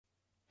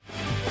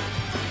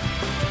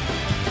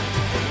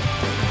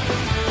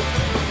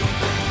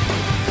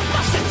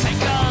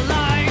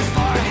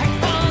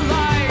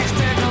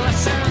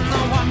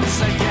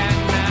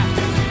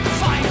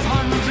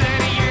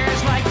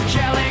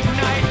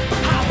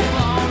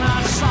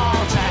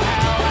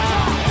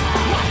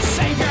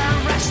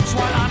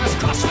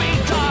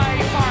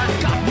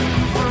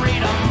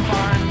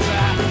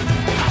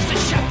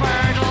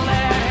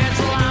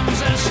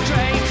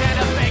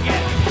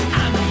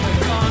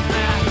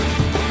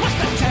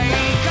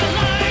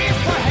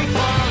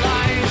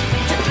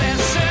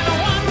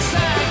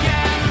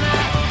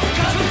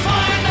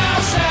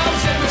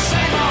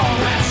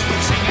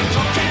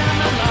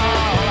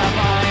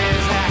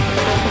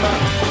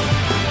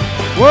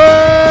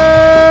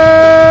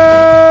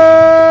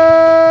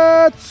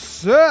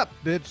up?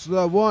 It's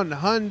the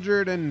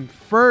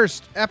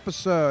 101st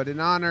episode in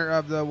honor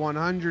of the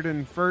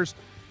 101st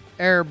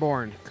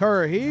Airborne.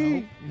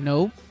 Curry.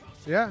 Nope.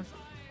 Yeah.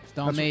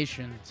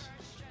 Dalmatians.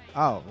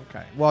 Oh,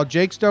 okay. Well,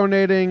 Jake's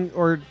donating,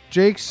 or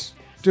Jake's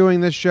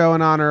doing this show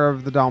in honor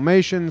of the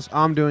Dalmatians.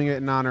 I'm doing it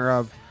in honor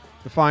of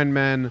the fine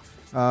men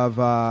of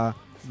the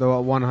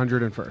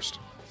 101st.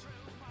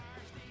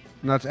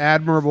 And that's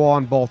admirable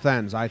on both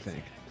ends, I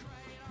think.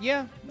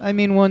 Yeah. I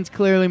mean, one's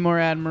clearly more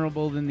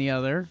admirable than the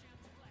other.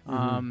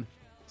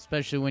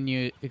 Especially when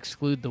you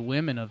exclude the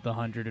women of the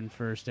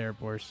 101st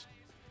Airborne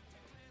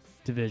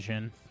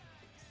Division.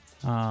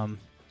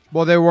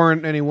 Well, there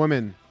weren't any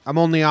women. I'm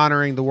only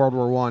honoring the World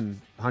War I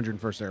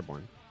 101st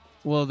Airborne.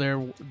 Well,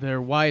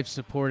 their wives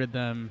supported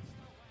them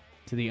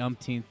to the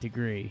umpteenth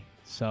degree.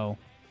 So,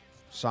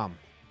 Some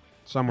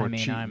were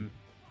cheating.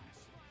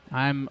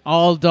 I'm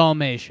all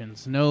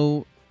Dalmatians.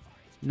 No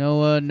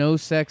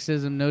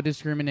sexism, no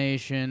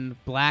discrimination.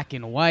 Black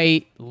and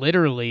white,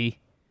 literally.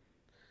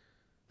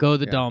 Go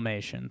the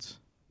Dalmatians.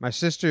 My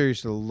sister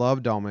used to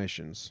love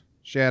Dalmatians.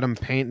 She had them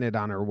painted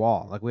on her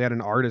wall. Like, we had an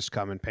artist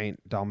come and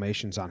paint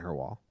Dalmatians on her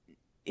wall.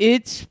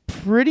 It's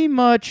pretty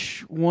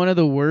much one of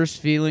the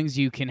worst feelings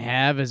you can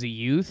have as a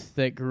youth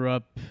that grew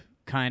up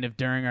kind of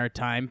during our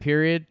time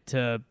period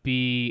to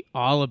be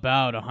all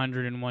about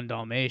 101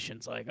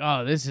 Dalmatians. Like,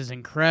 oh, this is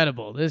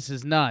incredible. This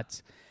is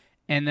nuts.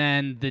 And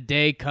then the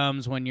day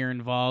comes when you're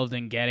involved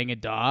in getting a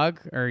dog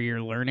or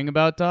you're learning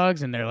about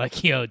dogs and they're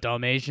like, yo,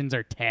 Dalmatians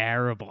are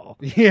terrible.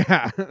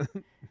 Yeah.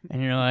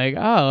 And you're like,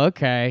 oh,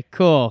 okay,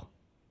 cool.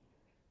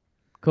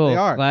 Cool. They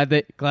are.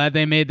 Glad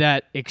they made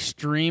that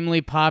extremely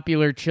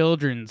popular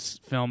children's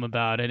film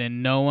about it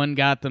and no one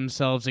got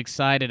themselves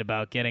excited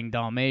about getting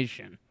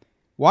Dalmatian.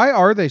 Why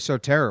are they so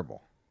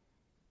terrible?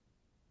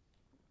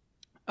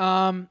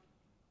 They're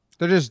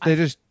just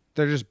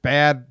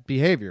bad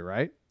behavior,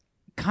 right?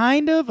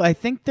 Kind of. I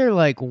think they're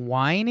like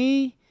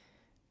whiny.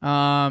 Dude,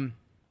 I'm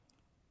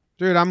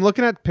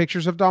looking at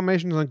pictures of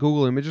Dalmatians on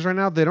Google Images right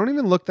now. They don't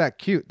even look that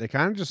cute. They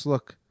kind of just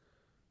look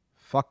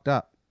fucked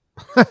up.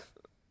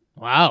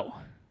 Wow.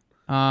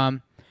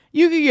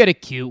 You could get a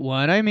cute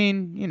one. I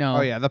mean, you know.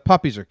 Oh, yeah. The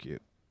puppies are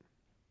cute.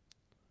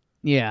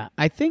 Yeah.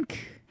 I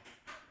think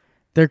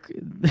they're...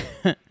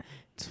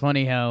 It's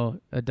funny how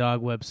a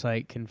dog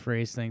website can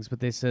phrase things, but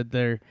they said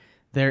they're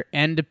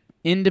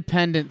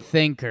independent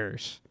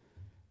thinkers.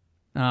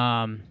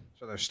 So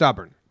they're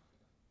stubborn.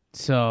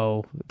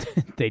 So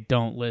they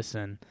don't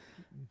listen.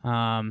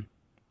 Yeah,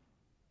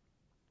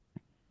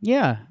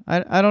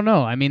 I don't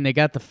know. I mean, they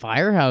got the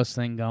firehouse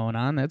thing going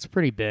on. That's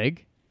pretty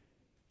big.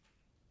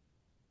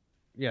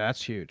 Yeah,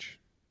 that's huge.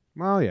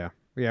 Well, yeah.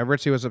 Yeah,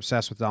 Ritzy was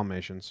obsessed with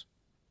Dalmatians.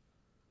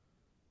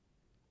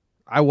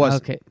 I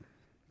wasn't. Okay.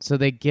 So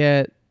they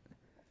get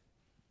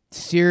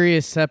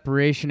serious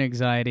separation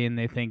anxiety, and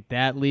they think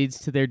that leads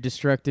to their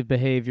destructive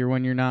behavior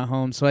when you're not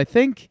home. So I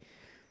think...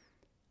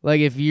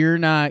 Like, if you're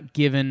not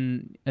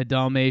giving a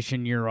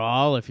Dalmatian your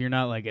all, if you're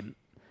not like an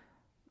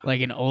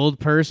old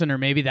person, or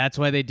maybe that's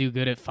why they do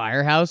good at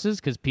firehouses,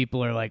 because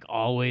people are, like,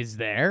 always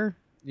there.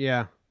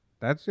 Yeah,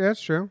 that's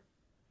true.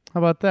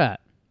 How about that?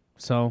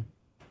 So,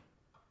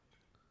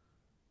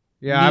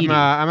 yeah, I'm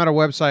at a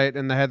website,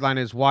 and the headline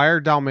is, Why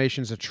are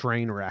Dalmatians a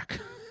train wreck?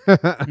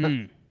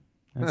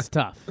 That's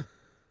tough.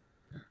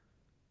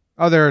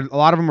 Oh, a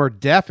lot of them are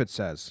deaf, it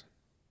says.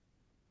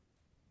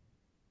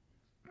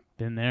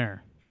 Been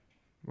there.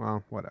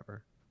 Well,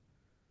 whatever.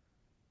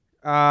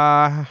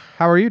 How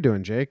are you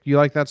doing, Jake? You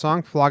like that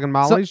song, Flogging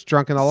Molly's,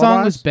 Drunken Lullabies? The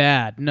song was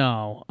bad,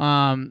 no.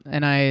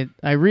 And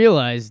I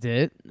realized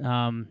it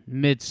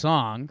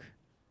mid-song,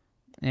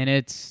 and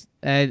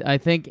I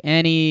think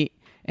and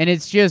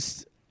it's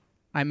just,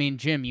 I mean,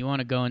 Jim, you want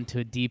to go into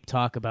a deep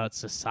talk about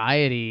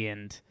society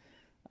and,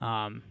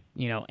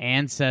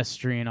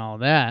 ancestry and all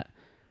that.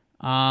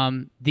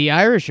 The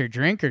Irish are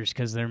drinkers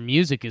because their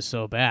music is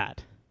so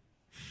bad.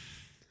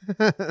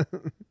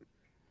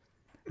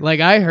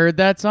 Like, I heard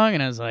that song,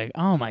 and I was like,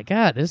 oh, my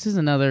God, this is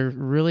another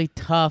really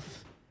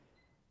tough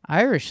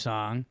Irish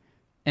song.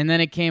 And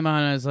then it came on,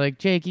 and I was like,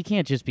 Jake, you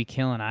can't just be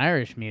killing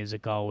Irish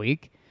music all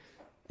week.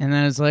 And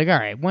then I was like, all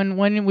right, when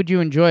would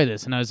you enjoy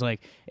this? And I was like,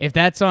 if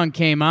that song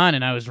came on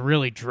and I was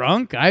really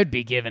drunk, I'd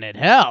be giving it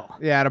hell.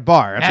 Yeah, at a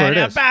bar. That's what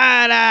it is.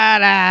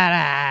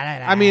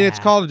 I mean, it's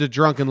called a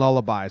Drunken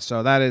Lullaby,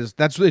 so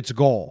that's its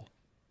goal.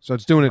 So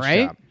it's doing its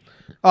job.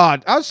 I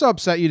was so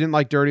upset you didn't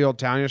like Dirty Old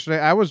Town yesterday.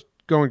 I was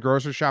going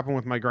grocery shopping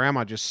with my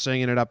grandma, just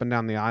singing it up and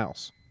down the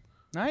aisles.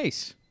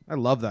 Nice. I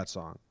love that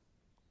song.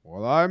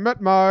 Well, I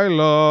met my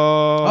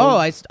love. Oh,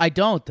 I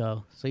don't,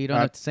 though, so you don't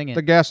have to sing it.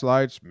 The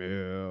Gaslight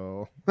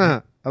Mill.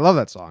 I love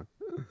that song.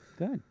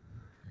 Good.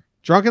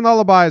 Drunken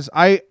Lullabies.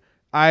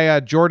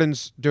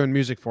 Jordan's doing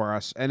music for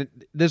us, and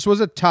this was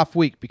a tough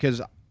week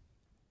because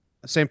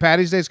St.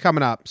 Paddy's Day's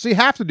coming up, so you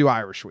have to do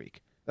Irish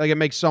Week. Like, it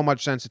makes so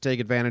much sense to take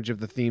advantage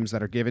of the themes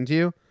that are given to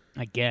you.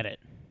 I get it.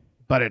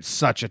 But it's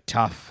such a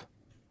tough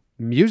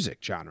music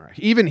genre.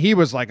 Even he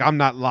was like, I'm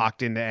not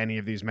locked into any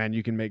of these, man.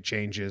 You can make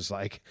changes.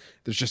 Like,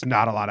 there's just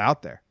not a lot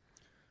out there.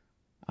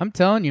 I'm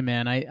telling you,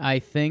 man. I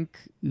think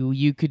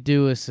you could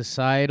do a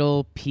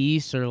societal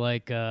piece or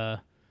like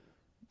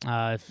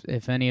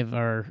if any of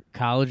our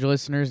college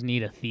listeners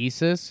need a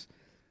thesis,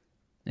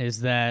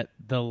 is that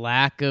the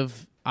lack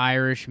of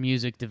Irish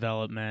music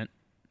development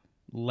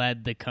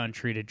led the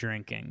country to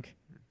drinking.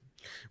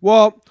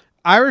 Well,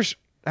 Irish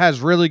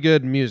has really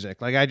good music.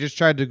 Like, I just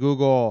tried to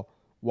Google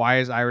why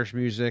is Irish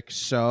music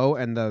so,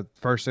 and the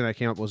first thing that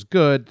came up was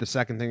good. The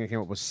second thing that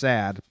came up was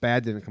sad.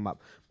 Bad didn't come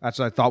up. That's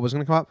what I thought was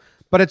going to come up.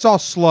 But it's all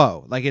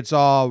slow. Like, it's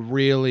all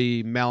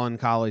really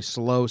melancholy,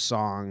 slow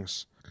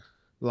songs.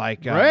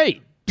 Like,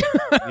 Right.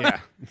 yeah.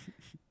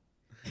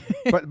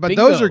 But Bingo.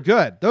 those are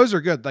good. Those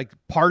are good. Like,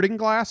 Parting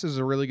Glass is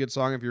a really good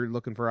song if you're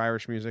looking for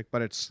Irish music,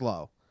 but it's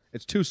slow.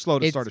 It's too slow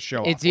to start a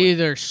show It's off with.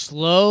 either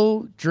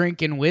slow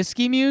drinking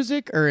whiskey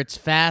music or it's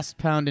fast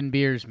pounding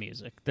beers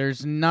music.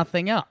 There's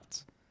nothing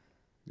else.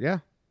 Yeah.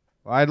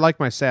 Well, I like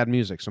my sad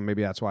music, so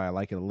maybe that's why I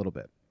like it a little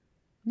bit.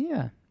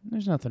 Yeah,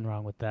 there's nothing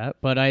wrong with that.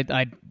 But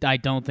I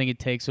don't think it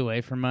takes away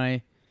from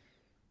my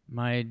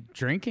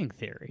drinking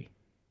theory.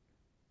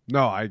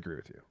 No, I agree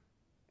with you.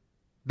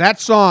 That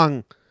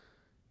song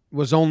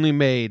was only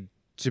made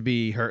to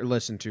be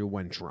listened to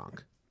when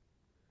drunk.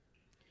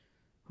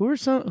 Who are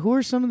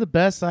some of the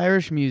best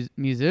Irish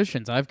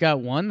musicians? I've got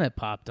one that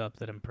popped up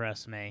that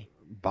impressed me.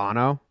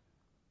 Bono?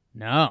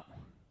 No.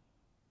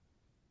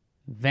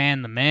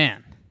 Van the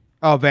Man.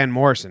 Oh, Van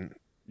Morrison.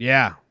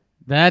 Yeah.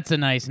 That's a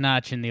nice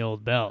notch in the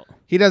old belt.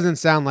 He doesn't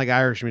sound like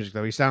Irish music,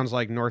 though. He sounds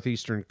like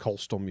northeastern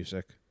coastal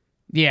music.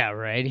 Yeah,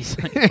 right. He's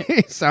like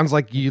He sounds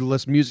like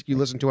music you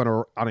listen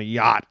to on a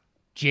yacht.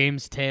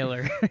 James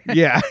Taylor.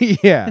 Yeah,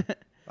 yeah.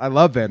 I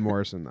love Van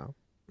Morrison, though.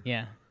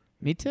 Yeah,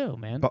 me too,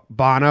 man.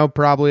 Bono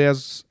probably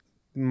has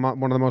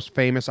one of the most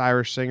famous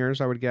Irish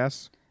singers, I would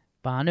guess.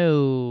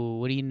 Bono,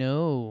 what do you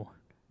know?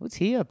 What's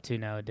he up to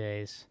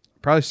nowadays?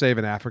 Probably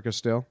saving Africa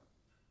still.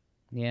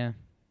 Yeah.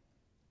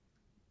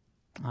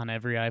 On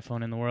every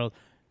iPhone in the world.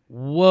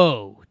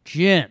 Whoa,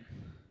 Jim.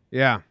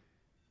 Yeah.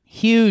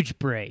 Huge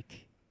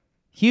break.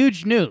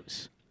 Huge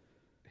news.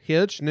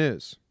 Huge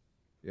news.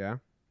 Yeah.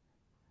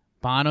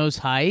 Bono's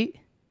height?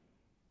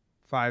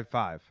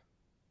 5'5".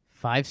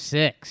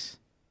 5'6".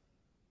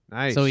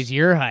 Nice. So he's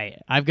your height.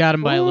 I've got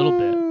him by a little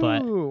bit,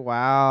 but Ooh,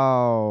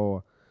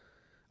 wow.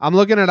 I'm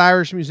looking at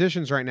Irish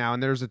musicians right now,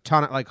 and there's a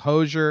ton of, like,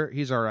 Hozier,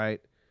 he's all right.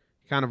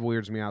 He kind of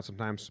weirds me out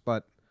sometimes,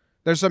 but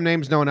there's some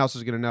names no one else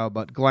is going to know,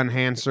 but Glenn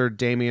Hansard,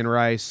 Damien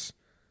Rice,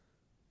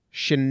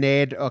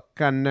 Sinead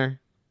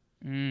O'Connor.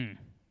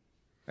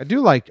 I do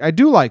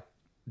like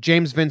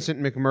James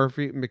Vincent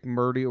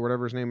McMurdy, or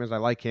whatever his name is. I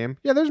like him.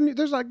 Yeah,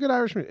 there's like good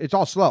Irish music. It's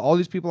all slow. All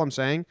these people I'm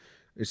saying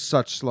is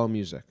such slow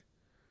music.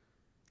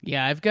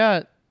 yeah, I've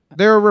got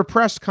They're a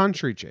repressed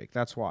country, Jake.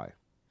 That's why.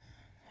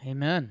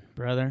 amen,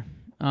 brother.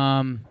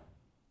 Bono's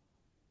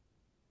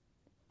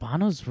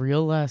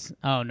real last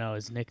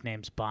his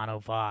nickname's Bono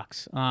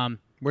Vox.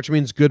 Which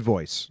means good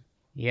voice.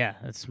 Yeah,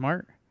 that's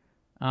smart.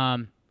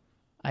 I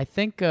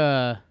think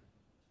I've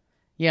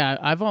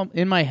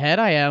in my head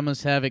I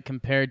almost have it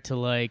compared to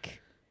like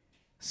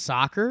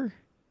soccer,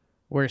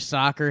 where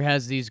soccer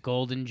has these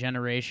golden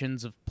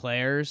generations of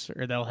players,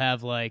 or they'll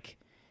have like,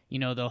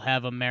 they'll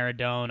have a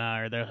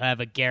Maradona or they'll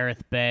have a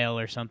Gareth Bale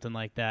or something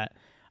like that.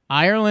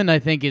 Ireland, I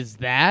think, is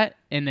that,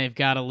 and they've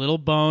got a little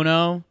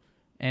Bono,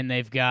 and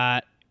they've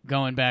got,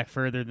 going back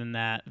further than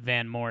that,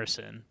 Van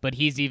Morrison. But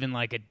he's even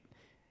like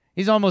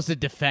he's almost a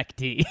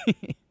defectee.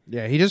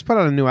 Yeah, he just put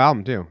out a new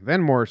album, too.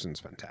 Van Morrison's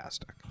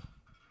fantastic.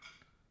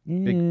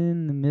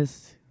 In the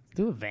mist.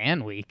 Do a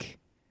Van week.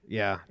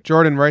 Yeah.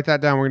 Jordan, write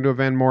that down. We're going to do a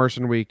Van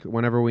Morrison week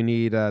whenever we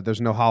need.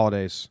 There's no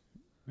holidays.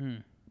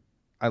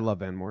 I love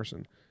Van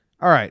Morrison.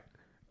 All right.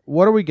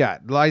 What do we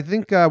got? I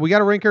think we got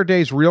to rank our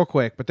days real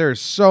quick, but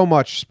there's so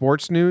much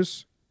sports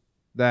news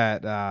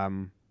that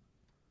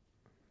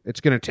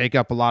it's going to take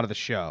up a lot of the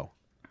show.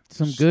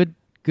 Some good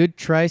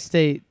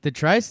tri-state. The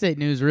tri-state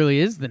news really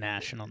is the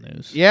national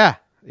news. Yeah.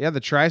 Yeah,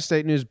 the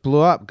tri-state news blew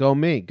up. Go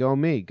me. Go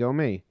me. Go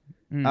me.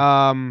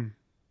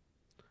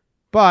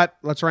 But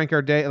let's rank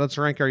our day. Let's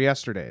rank our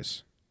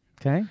yesterdays.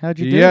 Okay, how'd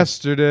you do?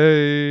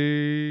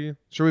 Yesterday.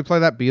 Should we play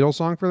that Beatles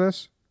song for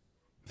this?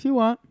 If you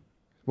want.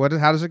 How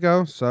does it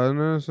go?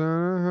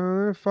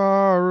 Sun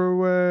far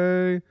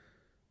away.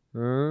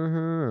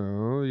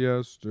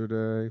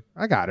 Yesterday.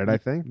 I got it, I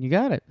think. You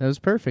got it. That was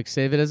perfect.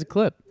 Save it as a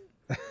clip.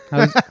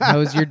 How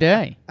was your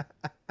day?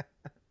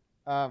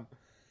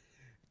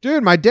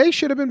 Dude, my day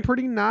should have been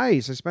pretty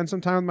nice. I spent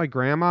some time with my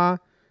grandma.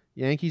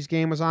 Yankees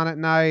game was on at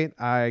night.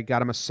 I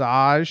got a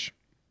massage.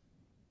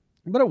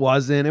 But it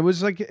wasn't. It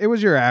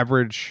was your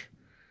average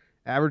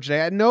day.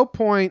 At no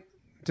point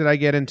did I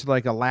get into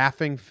like a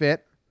laughing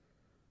fit.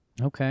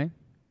 Okay.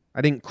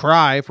 I didn't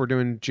cry if we're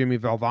doing Jimmy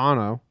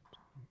Valvano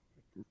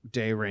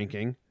day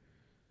ranking.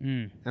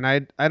 And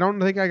I don't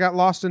think I got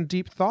lost in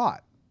deep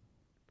thought.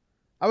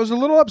 I was a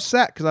little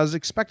upset because I was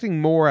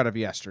expecting more out of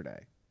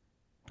yesterday.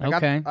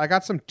 I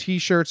got some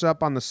T-shirts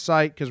up on the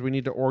site because we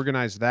need to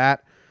organize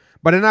that.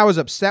 But then I was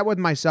upset with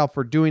myself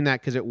for doing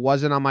that because it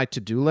wasn't on my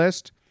to-do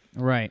list.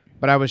 Right.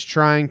 But I was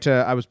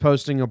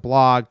posting a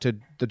blog to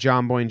the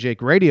John Boy and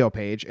Jake radio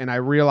page, and I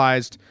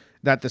realized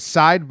that the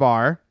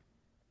sidebar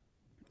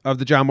of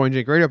the John Boy and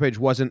Jake radio page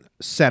wasn't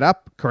set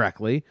up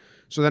correctly.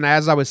 So then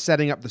as I was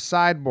setting up the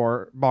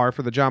sidebar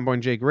for the John Boy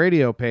and Jake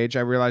radio page,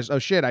 I realized, oh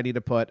shit, I need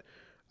to put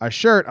a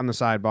shirt on the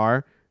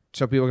sidebar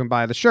so people can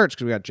buy the shirts,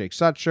 because we got Jake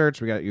Sutch shirts,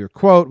 we got your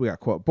quote, we got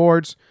quote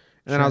boards.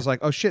 And then I was like,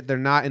 oh shit, they're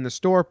not in the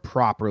store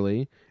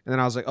properly. And then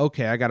I was like,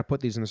 okay, I got to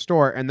put these in the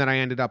store. And then I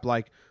ended up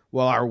like,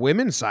 well, our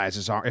women's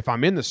sizes are, if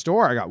I'm in the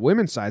store, I got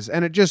women's sizes.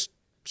 And it just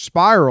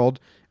spiraled.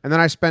 And then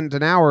I spent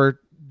an hour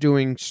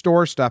doing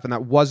store stuff, and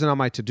that wasn't on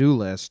my to-do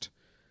list.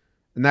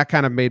 And that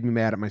kind of made me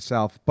mad at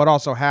myself, but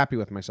also happy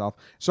with myself.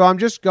 So I'm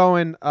just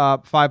going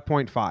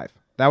 5.5.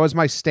 That was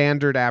my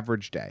standard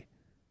average day.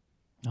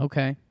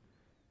 Okay.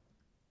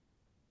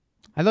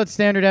 I thought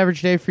standard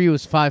average day for you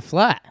was 5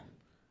 flat.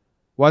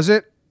 Was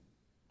it?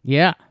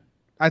 Yeah.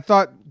 I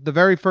thought the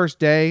very first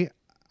day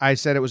I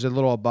said it was a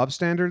little above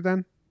standard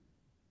then.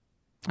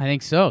 I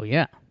think so,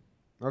 yeah.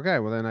 Okay,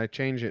 well then I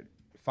change it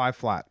 5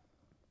 flat.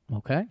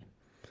 Okay.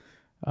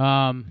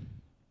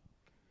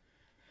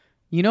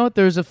 You know what?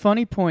 There was a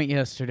funny point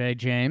yesterday,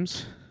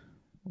 James,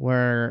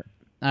 where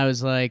I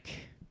was like,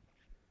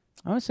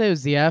 I want to say it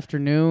was the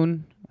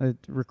afternoon. I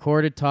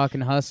recorded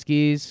Talking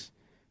Huskies.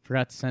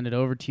 Forgot to send it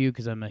over to you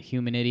because I'm a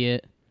human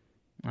idiot.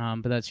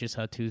 But that's just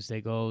how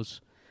Tuesday goes.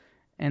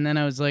 And then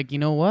I was like, you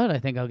know what? I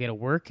think I'll get a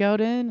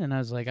workout in. And I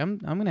was like, I'm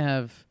gonna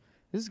have,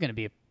 this is gonna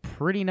be a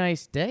pretty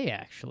nice day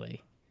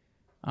actually.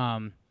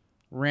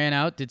 Ran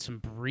out, did some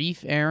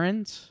brief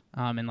errands,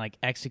 and like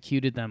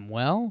executed them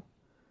well.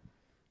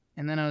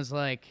 And then I was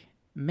like,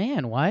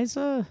 man, why is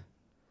I've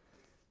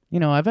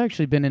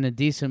actually been in a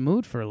decent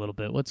mood for a little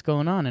bit. What's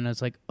going on? And I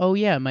was like, oh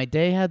yeah, my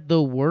day had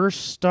the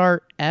worst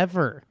start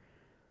ever.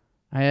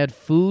 I had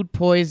food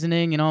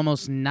poisoning and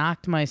almost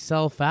knocked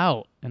myself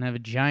out, and I have a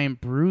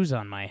giant bruise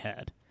on my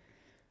head.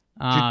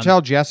 Did you tell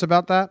Jess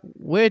about that?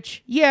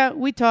 Which, yeah,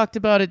 we talked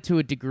about it to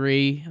a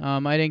degree.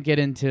 I didn't get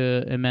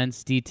into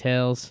immense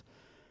details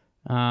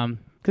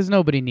because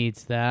nobody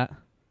needs that.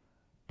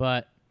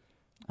 But,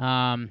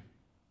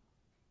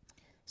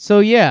 so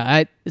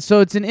yeah, so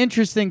it's an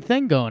interesting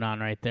thing going on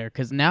right there,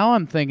 because now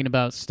I'm thinking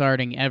about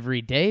starting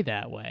every day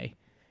that way.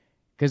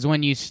 Because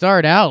when you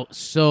start out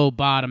so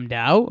bottomed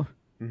out,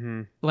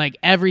 like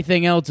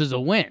everything else is a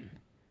win.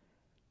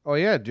 Oh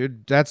yeah,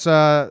 dude. That's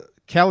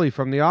Kelly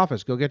from The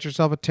Office. Go get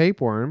yourself a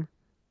tapeworm.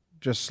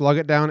 Just slug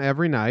it down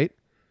every night.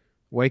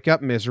 Wake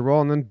up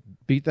miserable, and then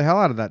beat the hell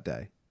out of that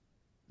day.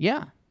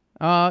 Yeah.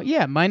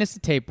 Yeah, minus the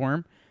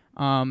tapeworm.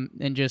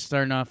 And just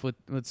starting off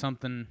with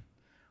something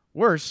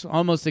worse,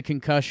 almost a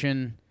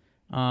concussion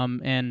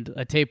and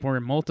a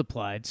tapeworm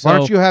multiplied. So, why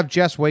don't you have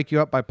Jess wake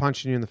you up by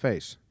punching you in the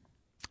face?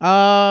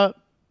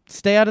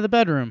 Stay out of the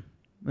bedroom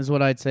is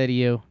what I'd say to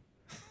you.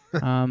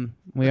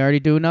 We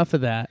already do enough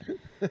of that.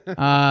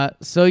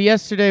 So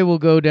yesterday will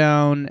go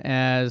down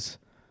as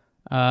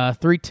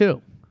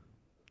 3-2.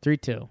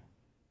 3-2.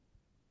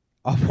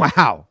 Oh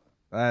wow,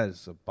 that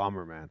is a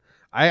bummer, man.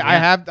 I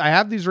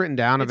have these written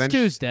down. It's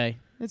Tuesday.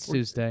 It's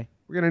Tuesday.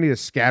 We're gonna need to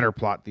scatter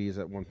plot these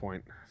at one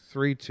point.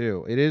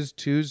 3-2. It is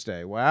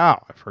Tuesday.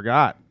 Wow, I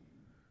forgot.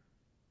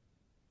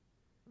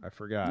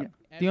 Yeah.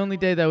 The only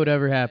day that would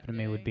ever happen to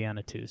me would be on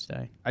a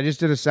Tuesday. I just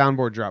did a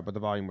soundboard drop, but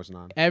the volume wasn't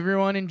on.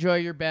 Everyone enjoy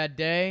your bad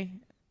day.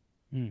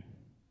 We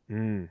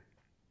didn't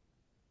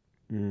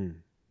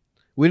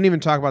even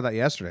talk about that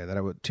yesterday,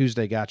 that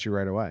Tuesday got you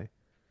right away.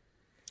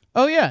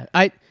 Oh, yeah.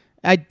 I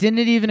didn't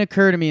even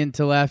occur to me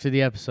until after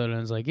the episode, and I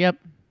was like, yep,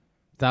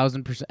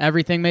 1,000%.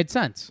 Everything made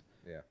sense.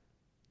 Yeah.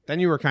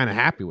 Then you were kind of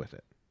happy with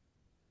it.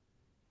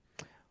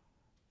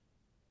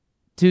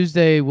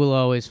 Tuesday will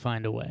always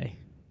find a way.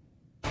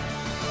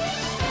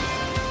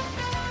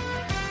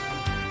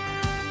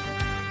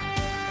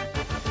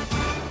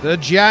 The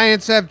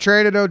Giants have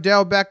traded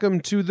Odell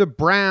Beckham to the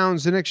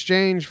Browns in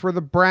exchange for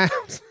the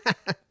Browns.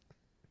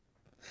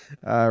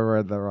 I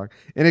read that wrong.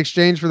 In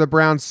exchange for the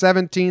Browns'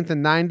 17th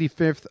and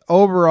 95th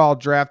overall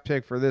draft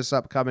pick for this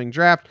upcoming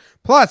draft,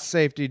 plus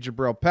safety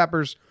Jabril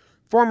Peppers.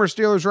 Former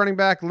Steelers running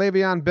back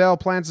Le'Veon Bell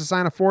plans to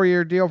sign a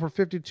 4-year deal for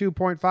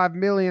 $52.5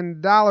 million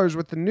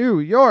with the New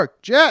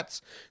York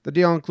Jets. The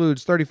deal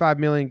includes $35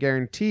 million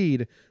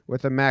guaranteed,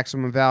 with a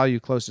maximum value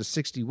close to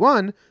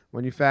 $61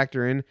 when you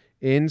factor in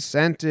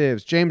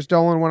incentives. James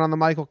Dolan went on the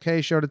Michael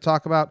Kay show to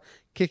talk about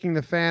kicking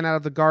the fan out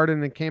of the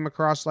garden and came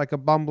across like a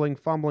bumbling,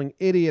 fumbling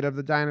idiot of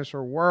the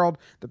dinosaur world.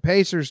 The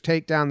Pacers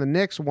take down the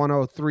Knicks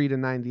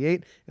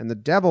 103-98, and the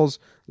Devils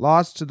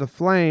lost to the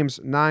Flames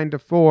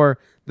 9-4.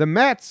 The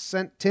Mets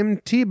sent Tim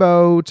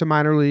Tebow to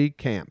minor league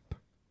camp.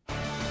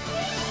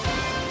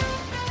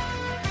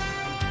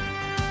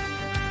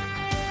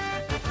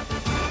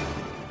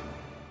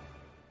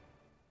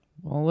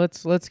 Well,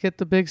 let's get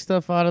the big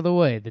stuff out of the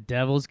way. The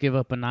Devils give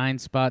up a 9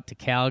 spot to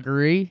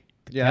Calgary.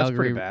 That's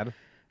pretty bad.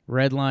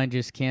 Red line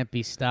just can't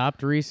be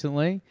stopped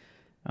recently.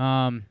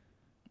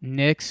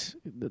 Knicks,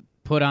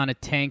 put on a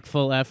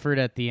tankful effort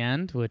at the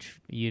end, which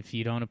if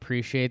you don't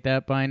appreciate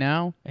that by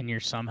now and you're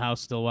somehow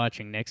still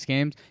watching Knicks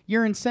games,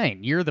 you're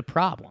insane. You're the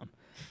problem.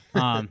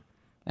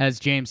 As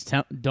James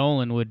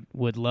Dolan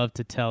would love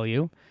to tell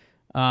you.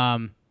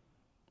 Tim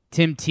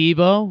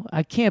Tebow,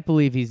 I can't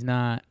believe he's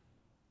not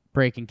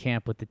breaking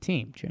camp with the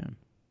team, Jim.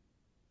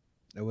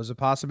 It was a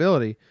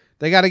possibility.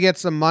 They got to get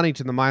some money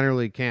to the minor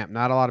league camp.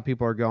 Not a lot of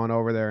people are going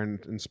over there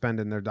and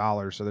spending their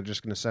dollars, so they're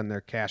just going to send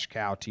their cash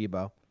cow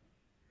Tebow.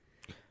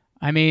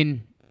 I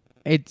mean,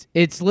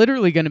 it's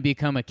literally going to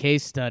become a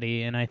case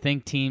study, and I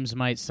think teams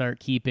might start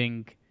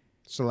keeping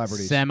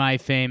celebrities,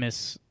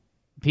 semi-famous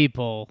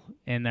people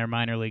in their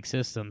minor league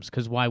systems,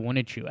 because why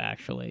wouldn't you,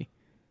 actually?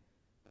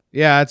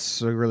 Yeah,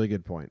 that's a really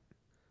good point.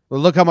 Well,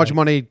 look how much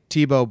money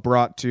Tebow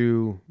brought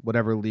to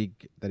whatever league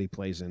that he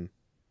plays in.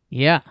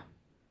 Yeah.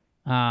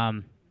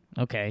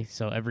 Okay,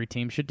 so every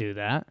team should do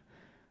that.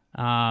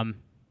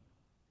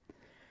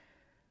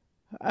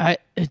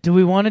 Do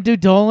we want to do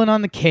Dolan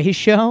on the K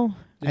show?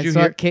 Did you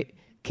hear?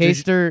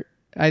 Caster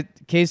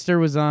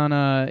was on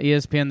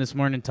ESPN this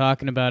morning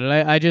talking about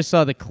it. I just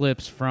saw the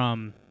clips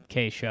from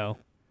K show.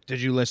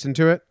 Did you listen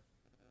to it?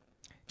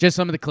 Just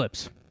some of the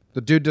clips.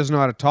 The dude doesn't know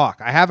how to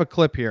talk. I have a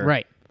clip here.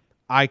 Right.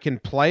 I can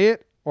play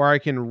it, or I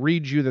can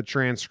read you the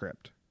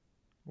transcript.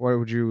 What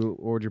would you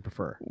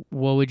prefer?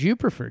 What would you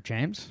prefer,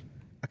 James?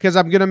 Because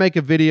I'm going to make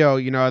a video,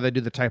 they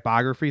do the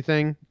typography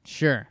thing.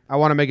 Sure. I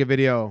want to make a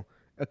video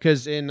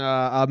because in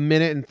a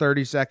minute and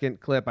 30-second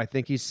clip, I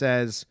think he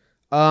says,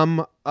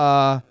 right,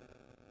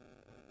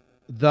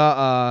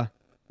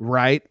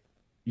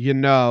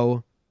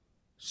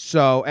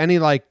 so any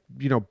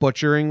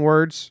butchering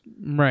words.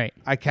 Right.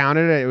 I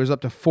counted it. It was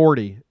up to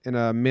 40 in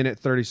a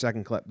minute,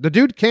 30-second clip. The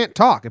dude can't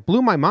talk. It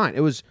blew my mind.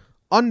 It was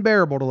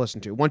unbearable to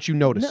listen to once you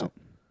notice it.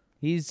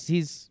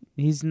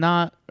 He's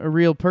not a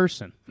real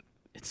person.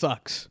 It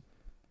sucks.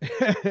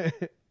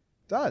 It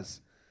does.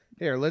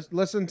 Here,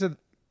 listen to.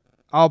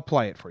 I'll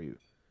play it for you.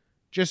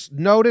 Just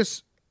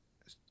notice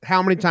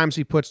how many times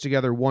he puts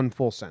together one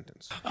full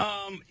sentence.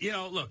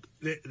 Look,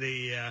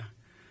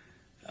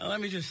 let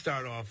me just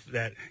start off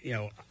that,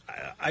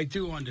 I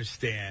do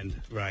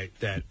understand, right,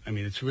 that,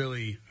 it's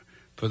really,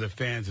 for the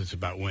fans, it's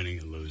about winning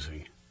and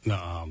losing.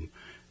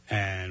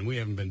 And we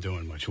haven't been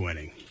doing much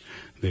winning.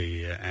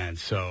 And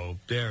so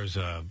there's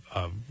a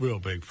real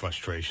big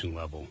frustration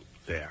level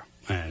there.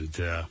 And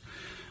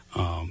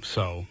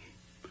so,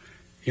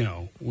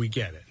 we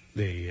get it.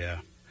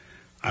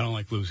 I don't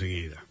like losing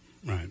either.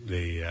 Right.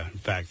 In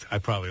fact, I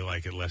probably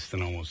like it less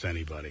than almost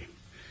anybody.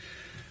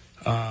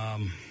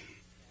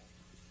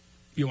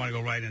 You want to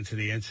go right into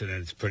the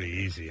incident? It's pretty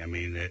easy. It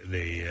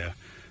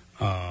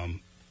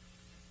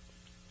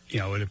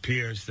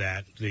appears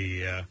that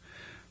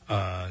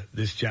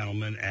this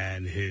gentleman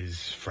and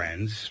his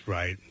friends,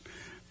 right,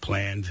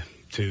 planned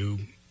to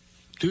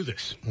do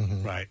this,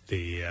 right?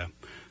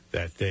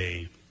 That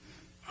they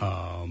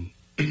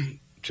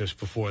just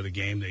before the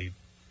game they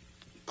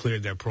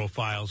cleared their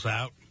profiles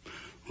out.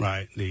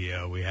 Right.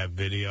 We have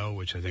video,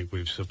 which I think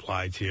we've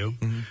supplied to you,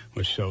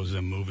 which shows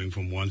them moving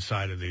from one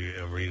side of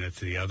the arena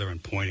to the other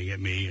and pointing at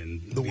me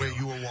and the way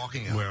you were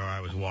walking out. Where I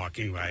was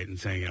walking, right, and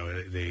saying,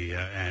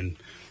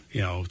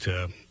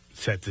 to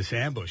set this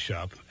ambush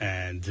up,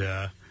 and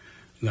they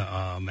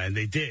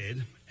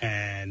did,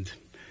 and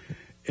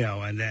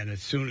then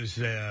as soon as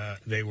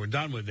they were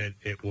done with it,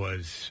 it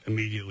was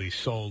immediately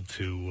sold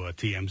to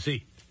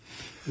TMZ.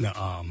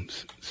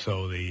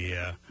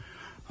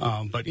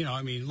 But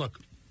look.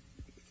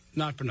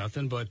 Not for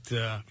nothing, but,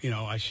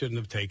 I shouldn't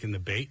have taken the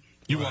bait.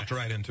 You walked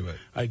right into it.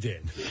 I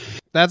did.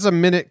 That's a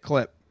minute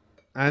clip.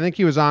 I think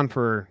he was on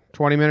for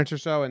 20 minutes or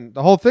so, and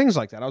the whole thing's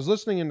like that. I was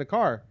listening in the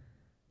car.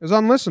 It was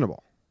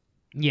unlistenable.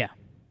 Yeah.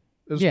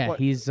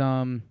 He's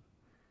arguably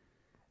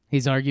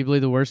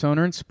the worst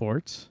owner in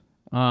sports.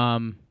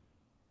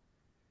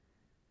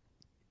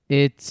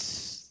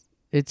 It's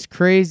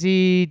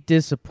crazy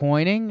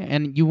disappointing,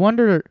 and you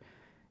wonder...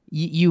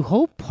 You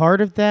hope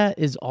part of that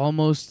is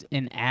almost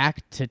an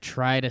act to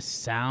try to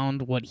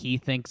sound what he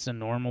thinks a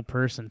normal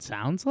person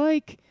sounds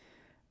like.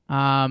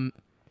 The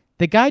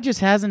guy just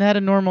hasn't had a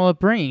normal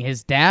upbringing.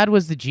 His dad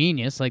was the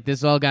genius. Like,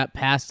 this all got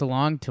passed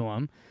along to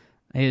him.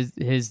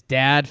 His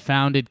dad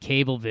founded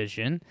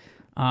Cablevision,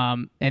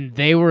 and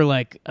they were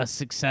like a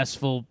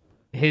successful...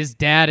 His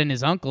dad and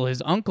his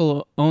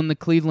uncle owned the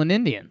Cleveland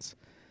Indians.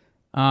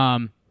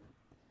 So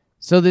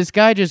this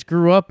guy just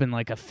grew up in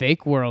like a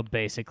fake world,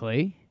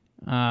 basically.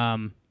 He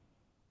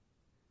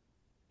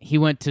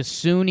went to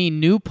SUNY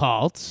New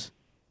Paltz.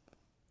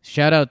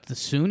 Shout out the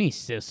SUNY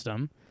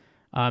system.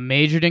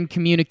 Majored in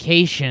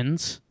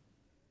communications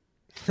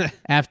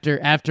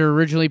after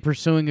originally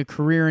pursuing a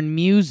career in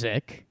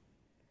music.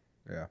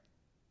 Yeah.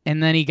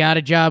 And then he got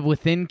a job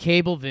within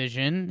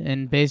Cablevision,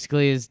 and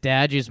basically his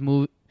dad just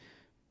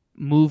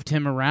moved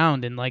him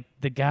around, and like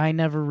the guy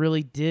never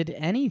really did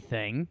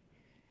anything.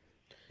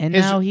 And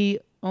now he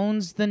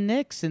owns the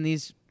Knicks and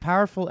these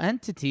powerful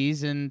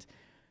entities, and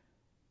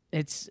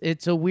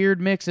it's a weird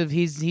mix of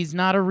he's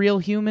not a real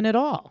human at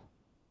all.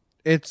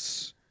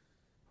 It's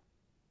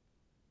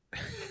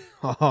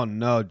Oh,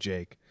 no,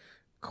 Jake.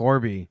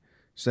 Corby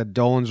said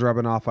Dolan's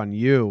rubbing off on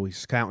you.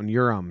 He's counting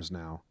your ums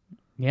now.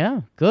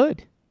 Yeah,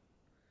 good.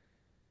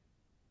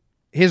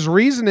 His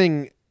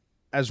reasoning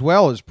as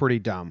well is pretty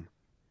dumb.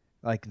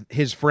 Like,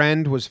 his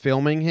friend was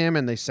filming him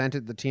and they sent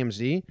it to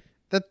TMZ.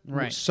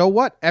 Right. So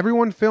what?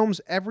 Everyone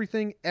films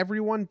everything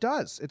everyone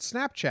does. It's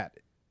Snapchat.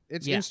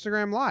 It's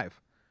Instagram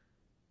Live.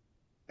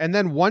 And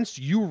then once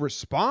you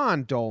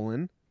respond,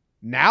 Dolan,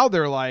 now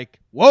they're like,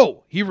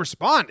 whoa, he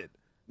responded.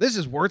 This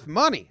is worth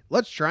money.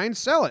 Let's try and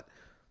sell it.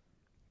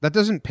 That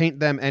doesn't paint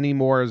them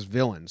anymore as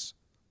villains.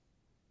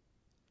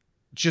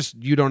 Just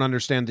you don't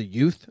understand the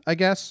youth, I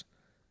guess.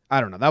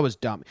 I don't know. That was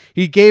dumb.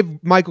 He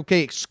gave Michael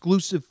K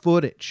exclusive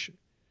footage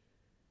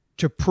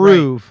to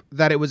prove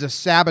that it was a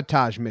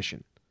sabotage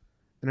mission.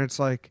 And it's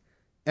like,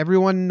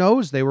 everyone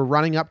knows they were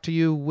running up to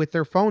you with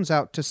their phones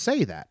out to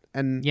say that.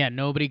 And yeah,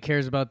 nobody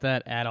cares about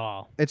that at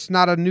all. It's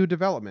not a new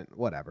development.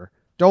 Whatever.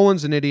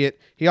 Dolan's an idiot.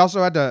 He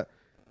also had to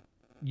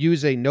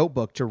use a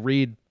notebook to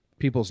read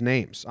people's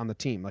names on the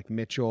team, like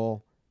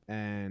Mitchell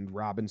and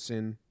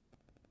Robinson.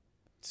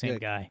 Same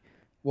guy.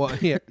 Well,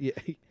 yeah,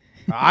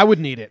 I would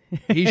need it.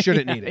 He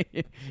shouldn't need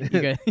it.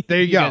 There you go.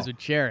 You guys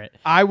would share it.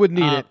 I would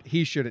need it.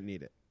 He shouldn't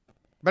need it.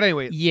 But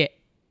anyway. Yeah.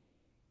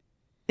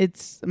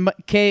 It's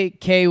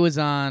K was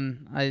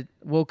on. I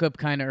woke up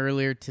kind of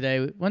earlier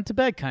today. Went to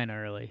bed kind of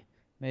early.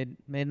 Made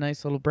a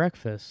nice little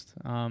breakfast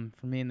for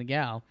me and the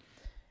gal.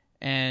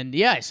 And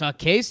yeah, I saw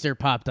K-Star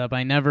popped up.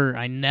 I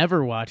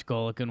never watch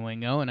Golic and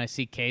Wingo, and I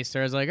see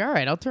K-Star. I was like, all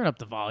right, I'll turn up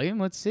the volume.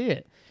 Let's see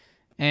it.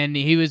 And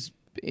he was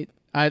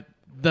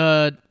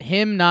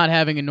him not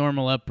having a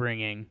normal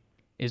upbringing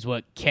is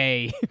what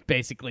K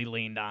basically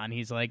leaned on.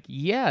 He's like,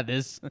 yeah,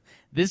 this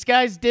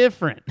guy's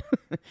different.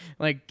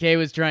 Like K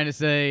was trying to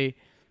say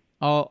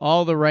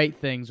all the right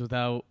things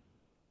without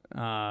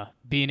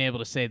being able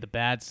to say the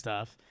bad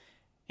stuff.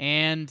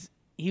 And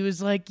he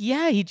was like,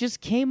 yeah, he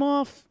just came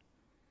off.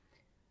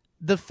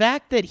 The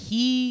fact that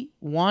he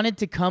wanted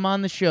to come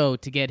on the show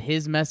to get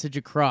his message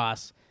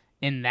across,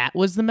 and that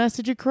was the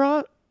message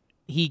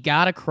he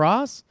got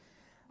across,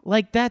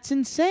 like, that's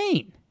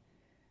insane.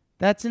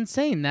 That's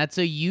insane. That's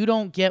you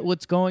don't get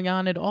what's going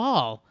on at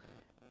all.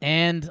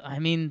 And, I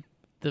mean,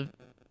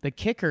 the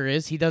kicker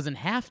is he doesn't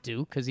have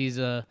to because he's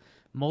a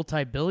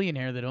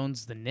multi-billionaire that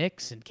owns the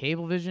Knicks and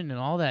Cablevision and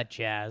all that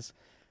jazz.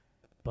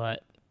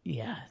 But,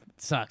 yeah,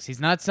 it sucks. He's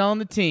not selling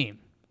the team.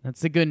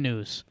 That's the good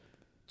news.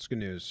 It's good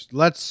news.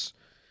 Let's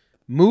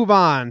move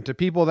on to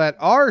people that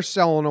are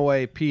selling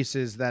away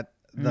pieces that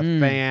the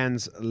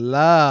fans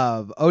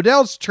love.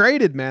 Odell's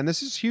traded, man.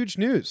 This is huge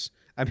news.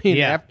 I mean,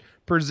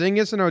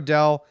 Porzingis and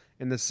Odell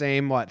in the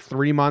same,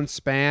 3-month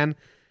span.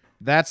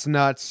 That's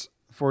nuts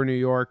for New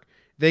York.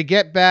 They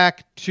get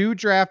back 2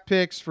 draft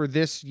picks for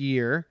this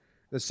year.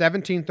 The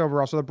 17th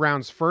overall. So the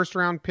Browns'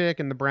 first-round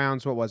pick and the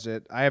Browns, what was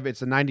it?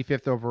 It's the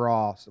 95th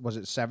overall. Was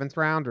it 7th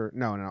round? Or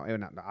No.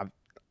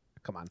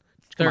 Come on.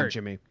 Come on,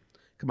 Jimmy.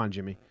 Come on,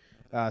 Jimmy.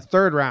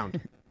 3rd round.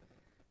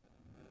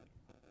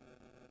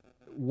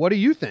 What do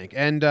you think?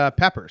 And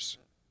Peppers.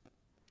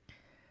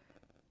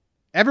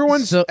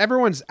 Everyone's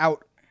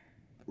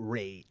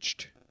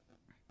outraged.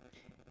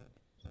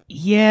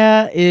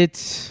 Yeah,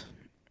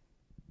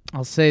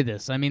 I'll say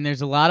this. I mean,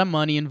 there's a lot of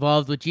money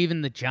involved, which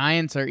even the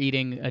Giants are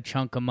eating a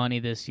chunk of money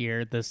this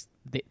year.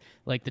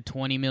 Like the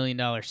 $20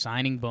 million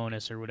signing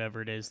bonus or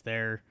whatever it is,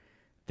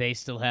 they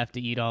still have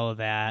to eat all of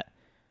that.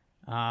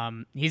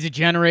 He's a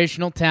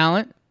generational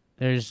talent.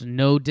 There's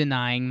no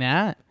denying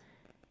that.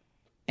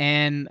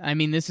 And, I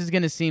mean, this is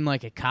going to seem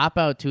like a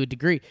cop-out to a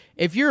degree.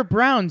 If you're a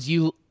Browns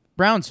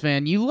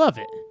fan, you love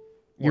it.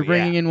 You're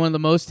bringing in one of the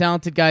most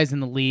talented guys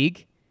in the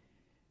league.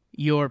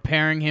 You're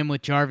pairing him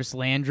with Jarvis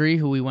Landry,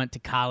 who we went to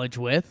college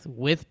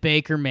with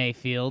Baker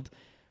Mayfield,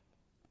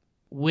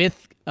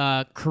 with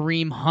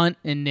Kareem Hunt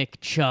and Nick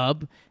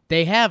Chubb.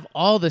 They have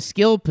all the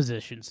skill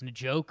positions.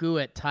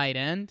 Njoku at tight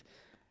end.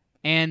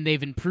 And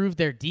they've improved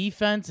their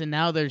defense, and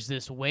now there's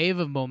this wave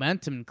of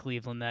momentum in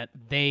Cleveland that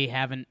they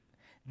haven't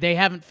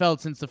felt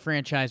since the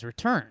franchise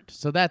returned.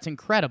 So that's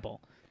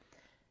incredible.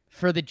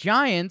 For the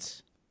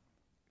Giants,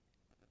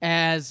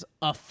 as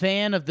a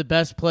fan of the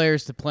best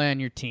players to play on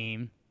your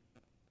team,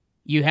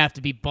 you have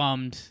to be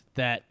bummed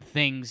that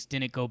things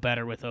didn't go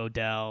better with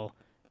Odell,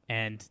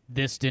 and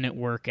this didn't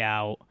work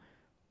out,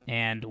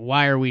 and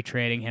why are we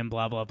trading him,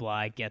 blah, blah, blah.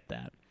 I get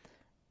that.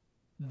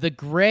 The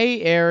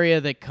gray area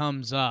that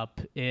comes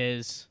up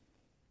is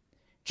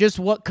just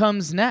what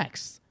comes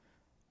next.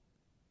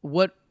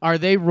 What are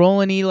they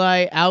rolling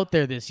Eli out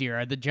there this year?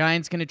 Are the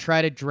Giants going to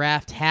try to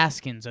draft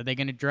Haskins? Are they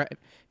going to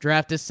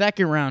draft a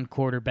second-round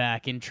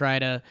quarterback and try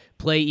to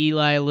play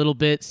Eli a little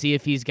bit, see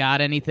if he's got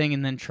anything,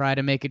 and then try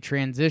to make a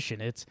transition?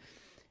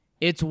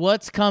 It's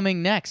what's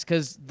coming next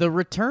because the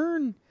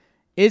return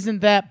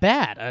isn't that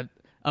bad.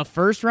 A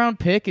first-round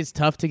pick is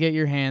tough to get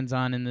your hands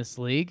on in this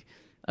league.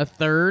 A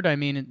third, I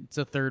mean, it's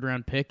a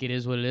third-round pick. It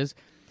is what it is.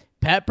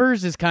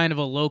 Peppers is kind of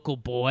a local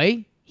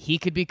boy. He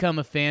could become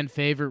a fan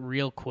favorite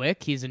real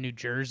quick. He's a New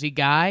Jersey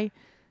guy.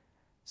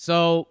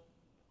 So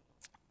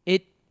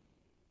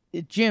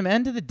Jim,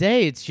 end of the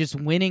day, it's just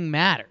winning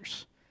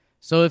matters.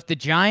 So if the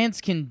Giants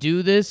can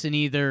do this and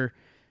either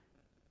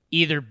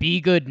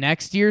be good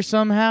next year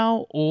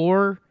somehow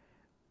or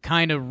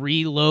kind of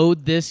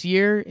reload this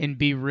year and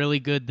be really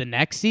good the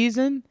next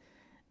season,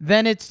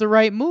 then it's the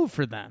right move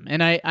for them.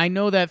 And I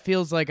know that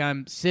feels like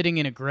I'm sitting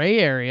in a gray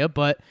area,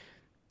 but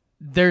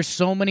there's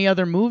so many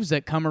other moves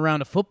that come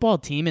around a football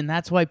team, and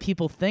that's why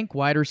people think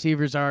wide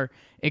receivers are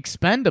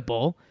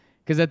expendable,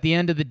 because at the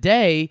end of the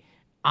day,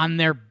 on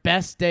their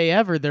best day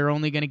ever, they're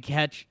only going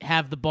to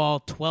have the ball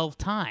 12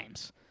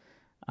 times.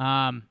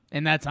 And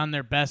that's on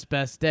their best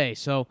day.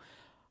 So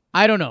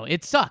I don't know.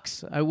 It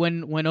sucks.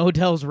 When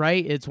Odell's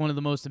right, it's one of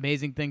the most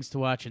amazing things to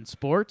watch in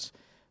sports.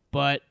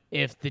 But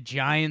if the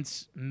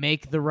Giants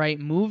make the right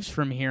moves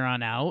from here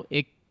on out,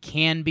 it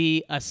can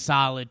be a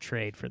solid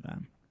trade for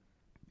them.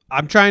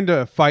 I'm trying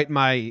to fight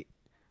my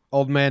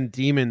old man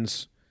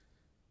demons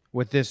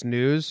with this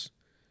news.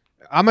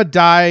 I'm a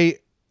die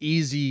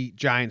easy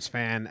Giants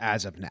fan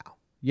as of now.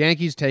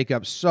 Yankees take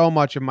up so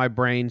much of my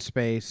brain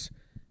space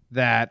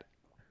that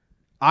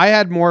I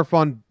had more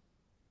fun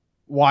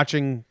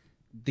watching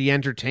the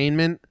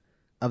entertainment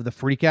of the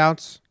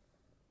freakouts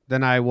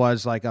than I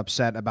was like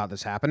upset about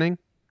this happening.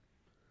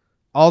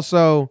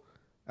 Also,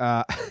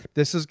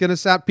 this is going to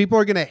sound, people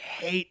are going to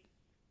hate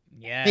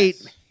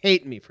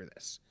me for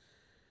this.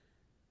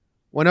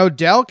 When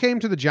Odell came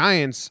to the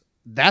Giants,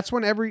 that's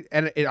when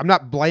I'm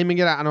not blaming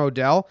it on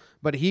Odell,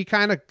 but he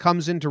kind of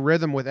comes into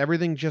rhythm with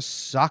everything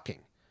just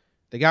sucking.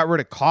 They got rid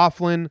of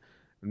Coughlin,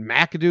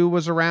 McAdoo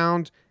was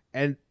around,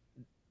 and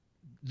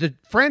the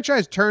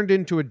franchise turned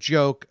into a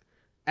joke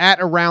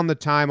at around the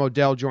time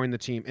Odell joined the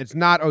team. It's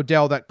not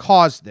Odell that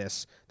caused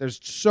this. There's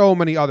so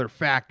many other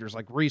factors,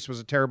 like Reese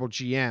was a terrible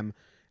GM.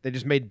 They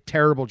just made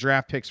terrible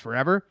draft picks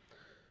forever.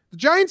 The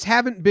Giants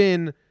haven't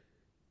given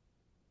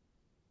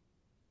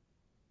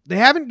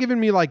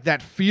me like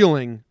that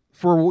feeling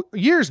for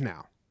years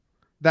now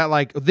that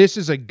like this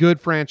is a good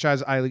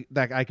franchise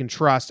that I can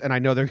trust, and I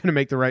know they're going to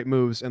make the right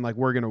moves, and like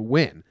we're going to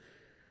win.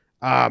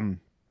 And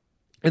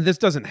this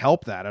doesn't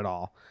help that at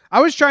all.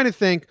 I was trying to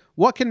think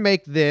what can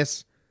make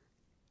this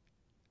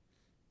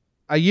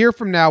a year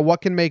from now.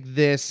 What can make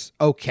this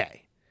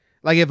okay?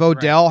 Like if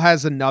Odell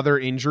has another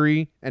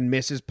injury and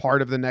misses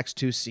part of the next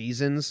 2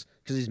 seasons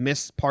because he's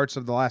missed parts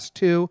of the last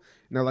 2,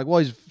 and they're like, well,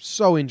 he's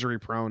so injury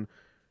prone.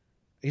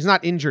 He's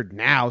not injured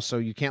now, so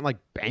you can't like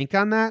bank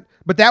on that.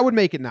 But that would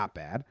make it not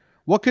bad.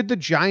 What could the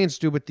Giants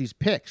do with these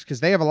picks?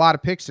 Because they have a lot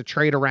of picks to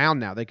trade around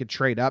now. They could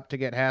trade up to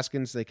get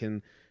Haskins. They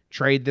can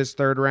trade this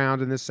 3rd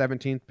round and this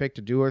 17th pick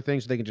to do other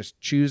things. They can just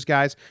choose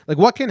guys. Like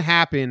what can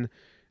happen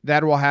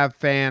that will have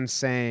fans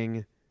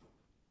saying,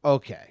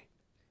 okay.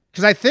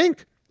 Because I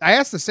think I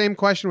asked the same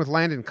question with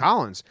Landon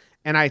Collins,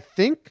 and I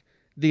think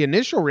the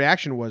initial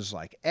reaction was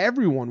like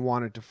everyone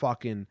wanted to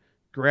fucking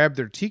grab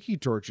their tiki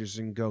torches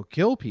and go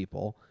kill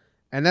people.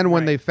 And then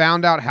when they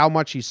found out how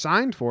much he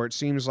signed for, it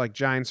seems like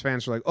Giants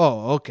fans were like,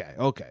 oh,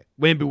 okay.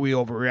 Maybe we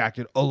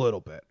overreacted a little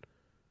bit.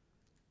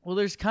 Well,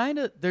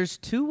 there's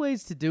 2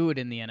 ways to do it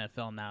in the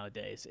NFL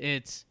nowadays.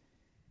 It's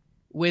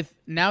with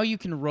now you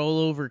can roll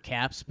over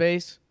cap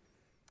space.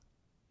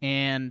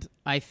 And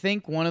I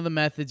think one of the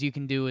methods you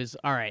can do is,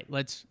 all right,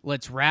 let's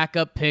rack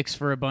up picks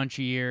for a bunch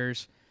of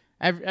years.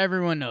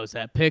 Everyone knows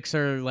that. Picks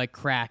are like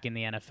crack in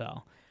the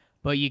NFL.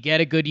 But you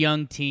get a good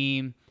young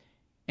team,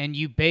 and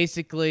you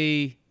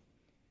basically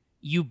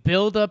you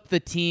build up the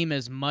team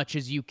as much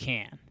as you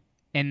can.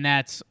 And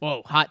that's,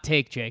 hot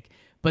take, Jake.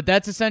 But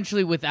that's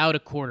essentially without a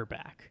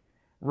quarterback,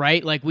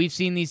 right? Like we've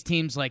seen these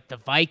teams like the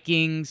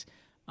Vikings,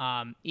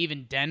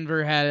 even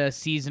Denver had a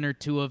season or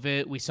 2 of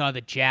it. We saw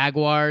the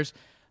Jaguars.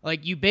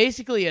 Like you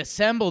basically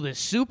assemble this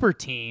super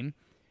team,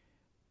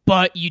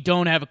 but you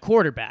don't have a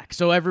quarterback.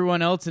 So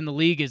everyone else in the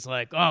league is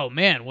like, oh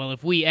man, well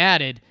if we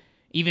added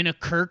even a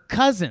Kirk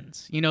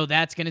Cousins,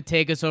 that's going to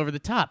take us over the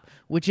top,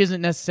 which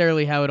isn't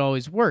necessarily how it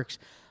always works.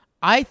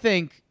 I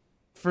think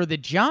for the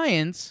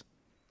Giants,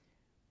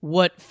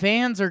 what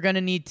fans are going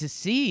to need to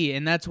see,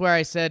 and that's where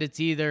I said it's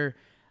either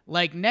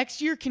like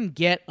next year can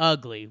get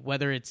ugly,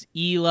 whether it's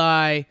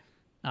Eli,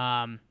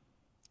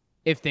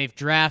 if they've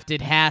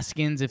drafted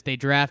Haskins, if they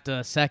draft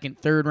a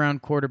 2nd, 3rd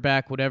round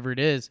quarterback, whatever it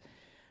is.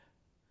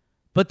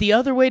 But the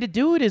other way to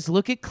do it is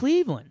look at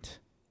Cleveland.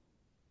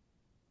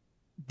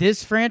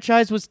 This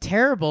franchise was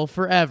terrible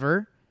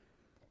forever,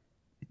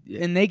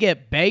 and they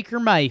get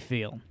Baker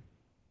Mayfield.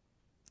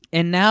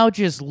 And now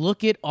just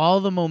look at all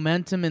the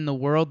momentum in the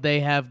world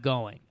they have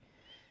going.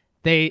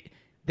 They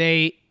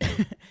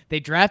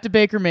drafted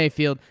Baker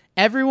Mayfield.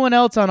 Everyone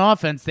else on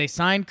offense, they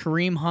signed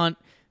Kareem Hunt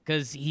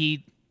because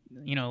he,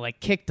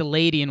 kicked a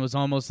lady and was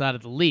almost out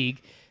of the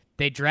league.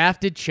 They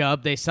drafted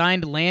Chubb. They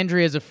signed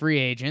Landry as a free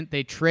agent.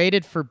 They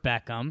traded for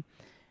Beckham.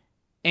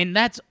 And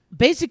that's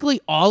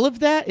basically all of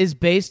that is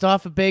based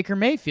off of Baker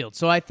Mayfield.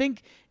 So I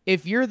think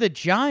if you're the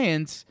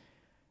Giants,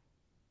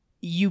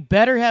 you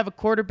better have a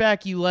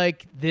quarterback you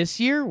like this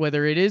year,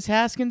 whether it is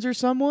Haskins or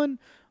someone,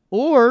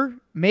 or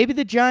maybe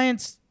the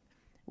Giants,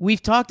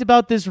 we've talked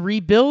about this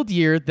rebuild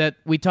year that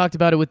we talked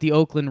about it with the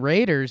Oakland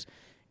Raiders.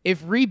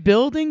 if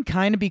rebuilding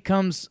kind of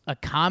becomes a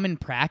common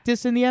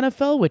practice in the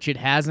NFL, which it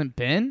hasn't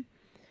been,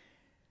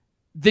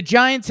 the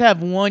Giants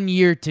have 1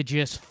 year to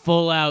just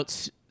full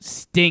out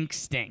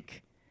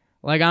stink.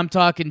 Like I'm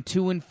talking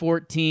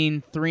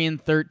 2-14,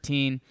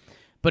 3-13.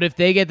 But if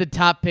they get the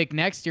top pick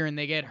next year and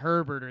they get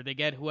Herbert or they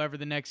get whoever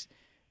the next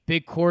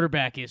big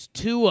quarterback is,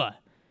 Tua,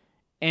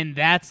 and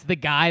that's the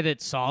guy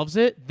that solves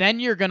it, then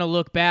you're going to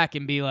look back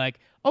and be like,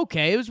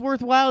 okay, it was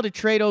worthwhile to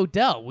trade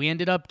Odell. We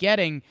ended up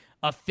getting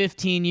a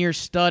 15-year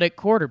stud at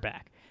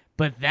quarterback.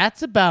 But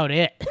that's about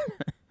it.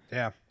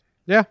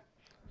 Yeah.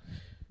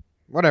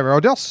 Whatever.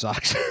 Odell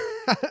sucks.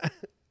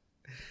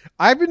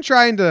 I've been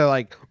trying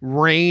to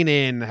rein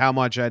in how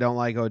much I don't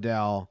like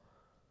Odell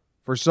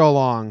for so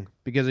long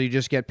because you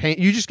just get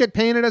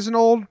painted as an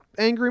old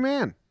angry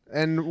man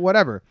and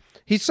whatever.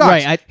 He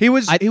sucks. Right, he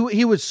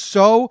was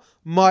so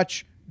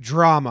much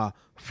drama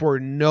for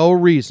no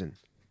reason.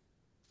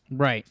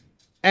 Right.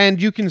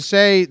 And you can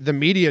say the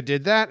media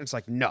did that. It's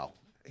like, no.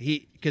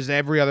 Because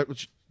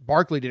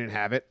Barkley didn't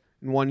have it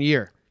in 1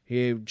 year.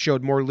 He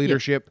showed more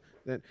leadership.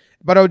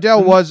 But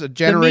Odell was a generational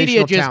talent. The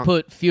media just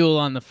put fuel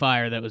on the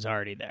fire that was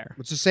already there.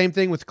 It's the same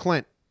thing with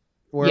Clint,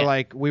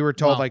 where we were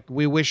told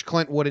we wish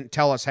Clint wouldn't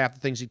tell us half the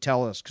things he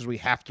tells us because we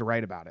have to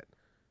write about it.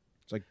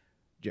 It's like,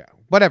 yeah,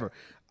 whatever.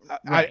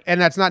 Right.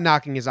 And that's not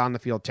knocking his on the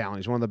field talent.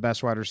 He's one of the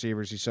best wide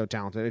receivers. He's so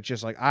talented. It's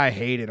just I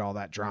hated all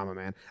that drama,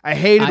 man. I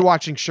hated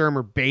watching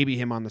Shermer baby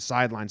him on the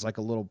sidelines like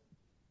a little.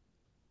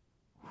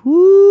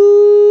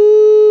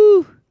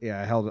 Whoo!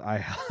 Yeah,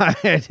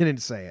 I didn't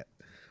say it.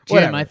 Jim,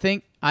 Whatever.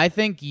 I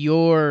think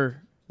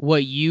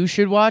what you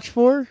should watch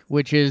for,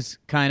 which is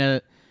kind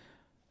of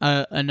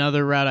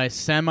another route I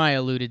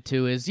semi-alluded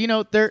to, is,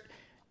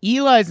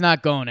 Eli's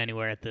not going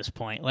anywhere at this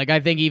point. I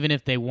think even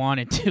if they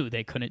wanted to,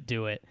 they couldn't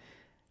do it.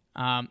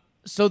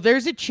 So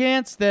there's a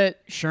chance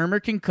that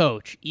Shermer can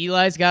coach.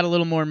 Eli's got a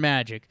little more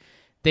magic.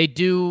 They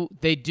do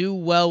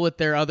well with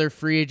their other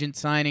free agent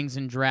signings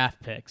and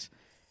draft picks.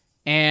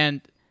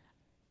 And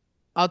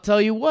I'll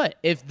tell you what,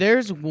 if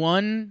there's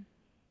one,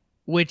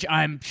 which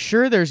I'm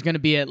sure there's going to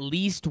be at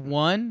least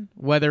one,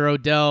 whether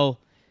Odell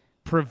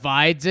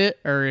provides it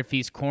or if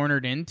he's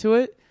cornered into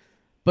it,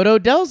 but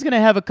Odell's going to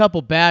have a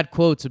couple bad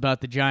quotes about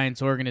the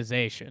Giants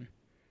organization.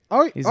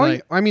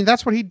 I mean,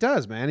 that's what he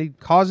does, man. He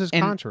causes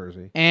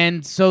controversy.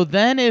 And so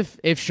then if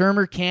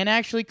Shermer can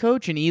actually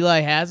coach and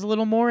Eli has a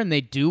little more and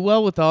they do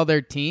well with all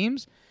their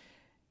teams,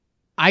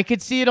 I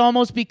could see it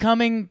almost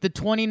becoming the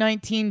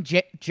 2019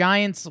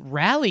 Giants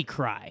rally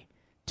cry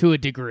to a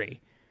degree.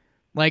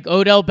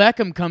 Odell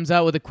Beckham comes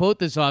out with a quote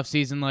this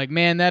offseason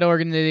man, that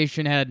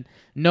organization had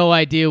no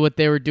idea what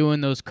they were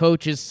doing. Those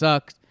coaches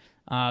sucked.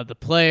 The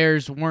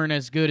players weren't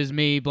as good as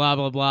me, blah,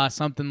 blah, blah,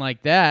 something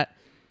like that.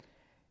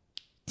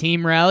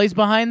 Team rallies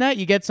behind that,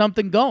 you get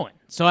something going.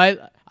 So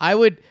I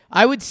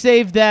would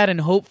save that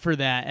and hope for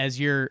that as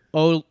your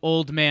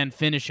old man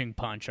finishing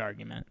punch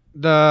argument.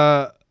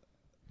 The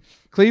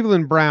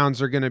Cleveland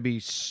Browns are going to be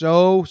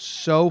so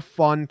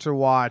fun to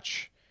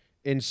watch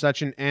in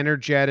such an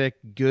energetic,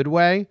 good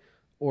way,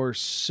 or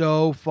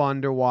so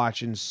fun to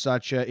watch in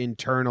such an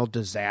internal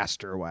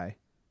disaster way.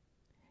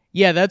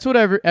 Yeah, that's what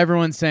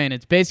everyone's saying.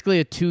 It's basically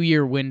a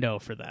 2-year window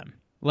for them.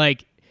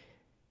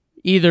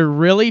 Either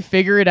really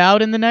figure it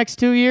out in the next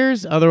 2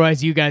 years,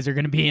 otherwise you guys are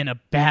going to be in a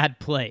bad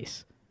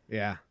place.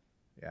 Yeah.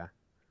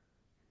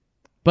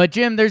 But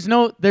Jim, there's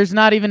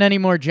not even any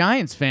more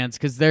Giants fans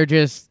because they're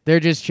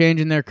just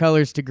changing their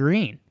colors to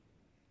green.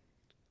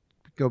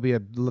 Go be a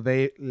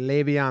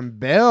Le'Veon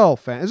Bell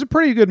fan. It's a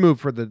pretty good move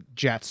for the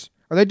Jets.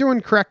 Are they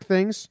doing correct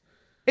things?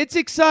 It's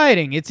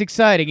exciting.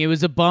 It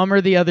was a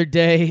bummer the other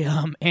day.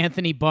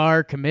 Anthony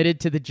Barr committed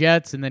to the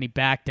Jets and then he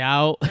backed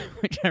out,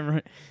 which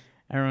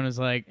everyone was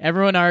like,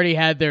 everyone already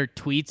had their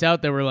tweets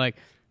out that were like,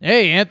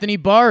 hey, Anthony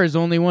Barr is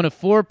only one of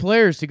 4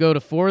 players to go to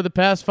 4 of the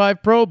past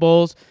 5 Pro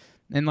Bowls.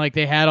 And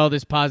they had all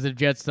this positive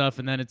Jet stuff.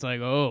 And then it's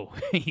like, oh,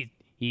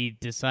 he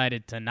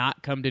decided to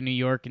not come to New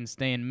York and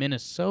stay in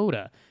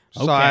Minnesota.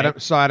 Okay.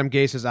 Saw Adam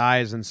Gase's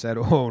eyes and said,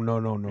 oh,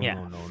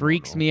 no.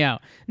 Freaks me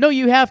out. No,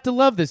 you have to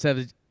love this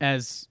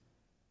as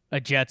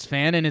a Jets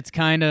fan. And it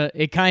kind of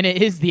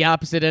is the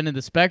opposite end of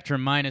the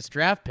spectrum minus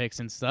draft picks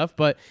and stuff.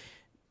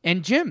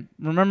 And Jim,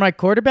 remember my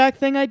quarterback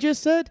thing I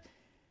just said?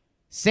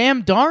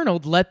 Sam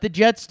Darnold let the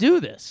Jets do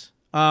this.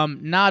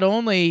 Not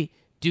only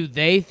do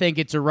they think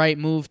it's a right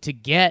move to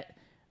get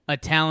a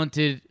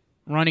talented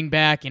running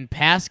back and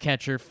pass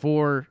catcher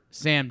for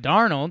Sam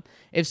Darnold,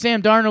 if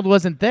Sam Darnold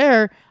wasn't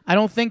there, I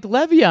don't think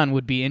Le'Veon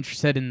would be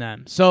interested in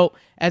them. So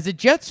as a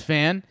Jets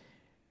fan,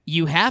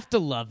 you have to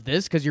love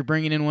this because you're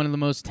bringing in one of the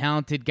most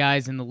talented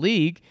guys in the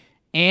league.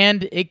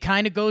 And it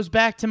kind of goes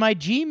back to my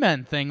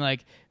G-Men thing.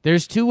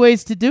 There's 2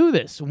 ways to do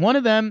this. One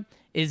of them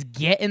is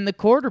getting the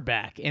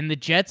quarterback. And the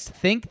Jets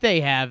think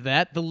they have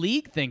that. The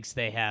league thinks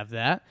they have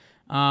that.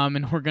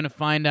 And we're going to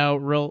find out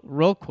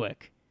real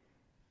quick.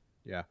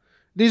 Yeah.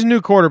 These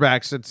new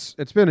quarterbacks,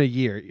 it's been a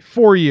year.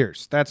 4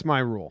 years. That's my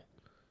rule.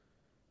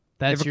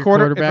 That's your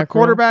quarterback If a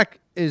quarterback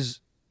is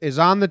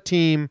on the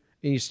team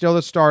and he's still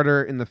the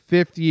starter in the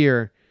 5th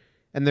year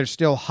and there's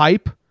still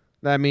hype,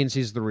 that means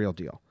he's the real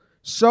deal.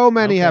 So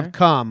many Okay. have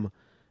come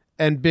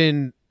and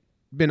been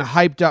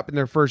hyped up in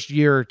their first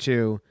year or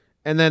two,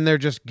 and then they're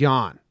just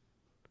gone.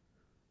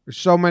 There's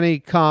so many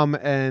come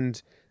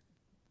and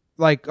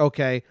like,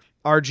 okay,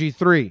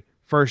 RG3,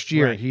 first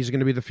year, Right. he's going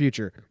to be the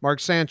future. Mark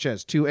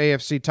Sanchez, 2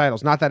 AFC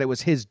titles. Not that it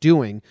was his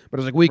doing, but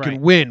it was like, we Right.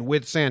 can win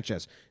with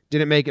Sanchez.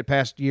 Didn't make it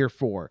past year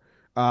 4.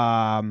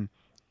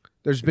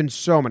 There's been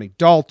so many.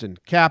 Dalton,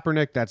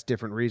 Kaepernick, that's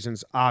different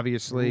reasons,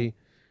 obviously.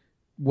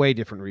 Way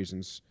different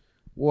reasons.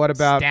 What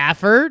about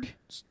Stafford?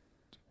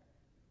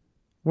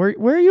 Where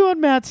are you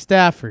on Matt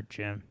Stafford,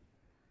 Jim?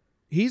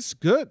 he's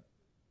good.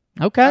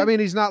 Okay. I mean,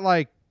 he's not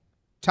like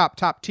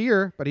top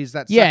tier, but he's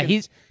that yeah,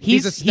 second,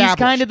 he's established.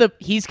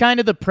 kind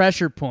of the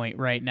pressure point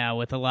right now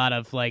with a lot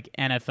of like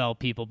NFL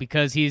people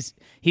because he's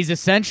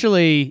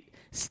essentially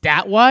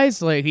stat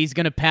wise like he's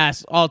going to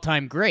pass all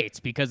time greats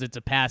because it's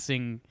a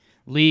passing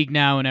league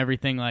now and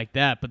everything like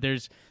that. But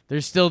there's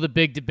still the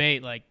big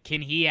debate like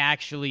can he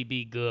actually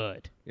be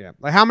good? Yeah.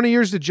 Like how many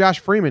years did Josh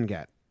Freeman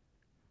get?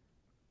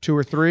 2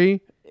 or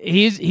 3?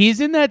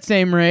 He's in that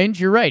same range.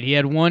 You're right. He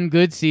had one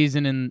good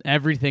season and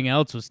everything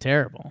else was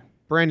terrible.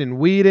 Brandon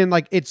Whedon,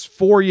 like it's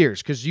 4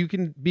 years because you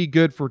can be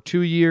good for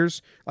 2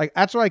 years. Like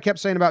that's what I kept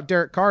saying about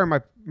Derek Carr.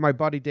 And my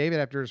buddy David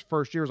after his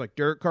first year was like,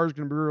 Derek Carr's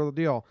going to be a real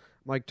deal.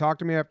 I'm like, talk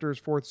to me after his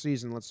 4th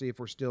season. Let's see if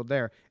we're still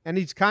there. And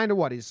he's kind of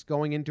what? He's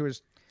going into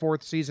his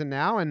 4th season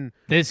now, and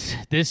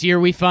This year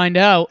we find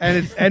out.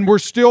 and we're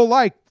still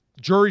like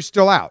jury's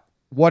still out.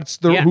 What's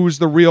the Yeah. who's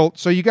the real?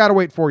 So you got to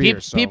wait 4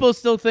 years. So. People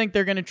still think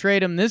they're going to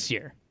trade him this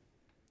year.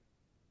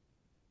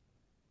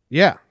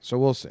 Yeah, so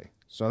we'll see.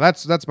 So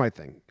that's my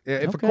thing.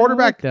 If Okay, a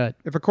quarterback I like that.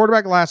 if a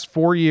quarterback lasts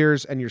 4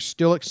 years and you're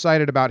still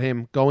excited about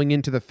him going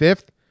into the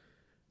 5th,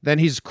 then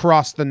he's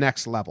crossed the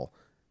next level.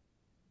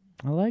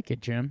 I like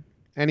it, Jim.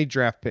 Any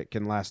draft pick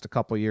can last a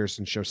couple years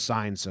and show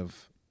signs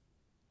of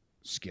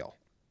skill.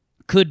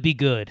 Could be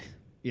good.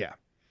 Yeah.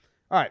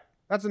 All right,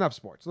 that's enough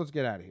sports. Let's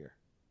get out of here.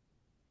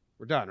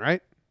 We're done,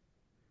 right?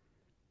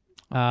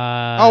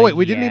 Oh wait,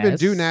 we didn't even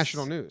do yes.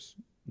 national news.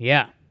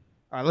 Yeah.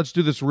 All right, let's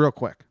do this real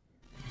quick.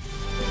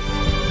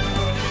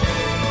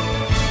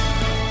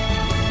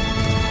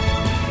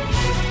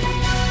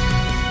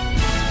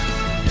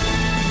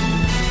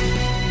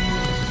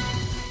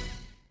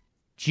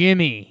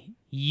 Jimmy,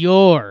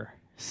 your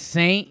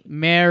St.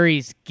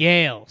 Mary's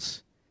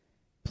Gales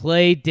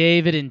play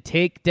David and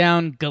take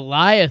down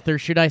Goliath, or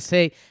should I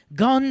say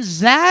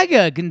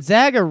Gonzaga.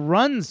 Gonzaga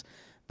runs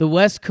the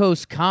West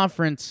Coast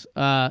Conference,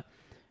 for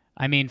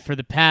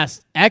the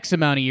past X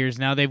amount of years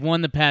now. They've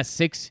won the past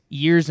 6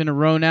 years in a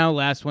row now.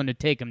 Last one to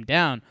take them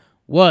down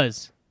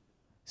was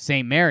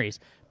St. Mary's.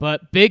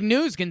 But big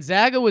news,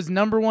 Gonzaga was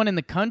number 1 in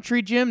the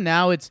country, Jim.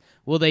 Now it's,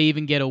 will they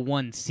even get a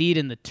 1 seed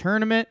in the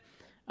tournament?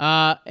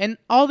 And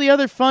all the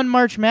other fun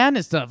March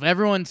Madness stuff.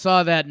 Everyone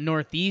saw that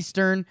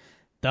Northeastern,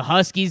 the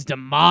Huskies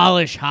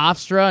demolish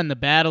Hofstra in the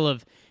battle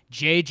of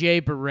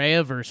J.J.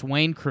 Barea versus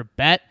Wayne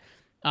Krebet.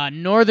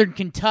 Northern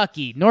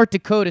Kentucky, North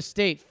Dakota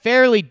State,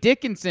 Fairleigh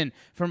Dickinson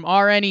from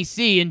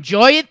RNEC.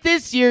 Enjoy it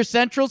this year.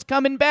 Central's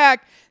coming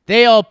back.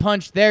 They all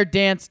punched their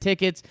dance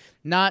tickets.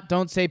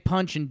 Don't say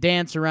punch and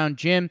dance around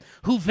Jim.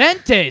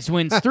 Juventus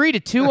wins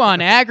 3-2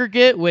 on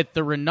aggregate with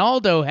the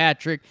Ronaldo hat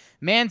trick.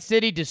 Man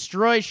City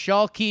destroys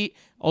Schalke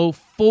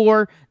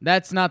 04.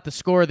 That's not the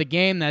score of the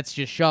game. That's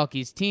just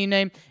Schalke's team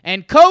name.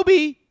 And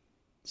Kobe,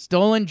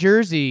 stolen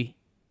jersey,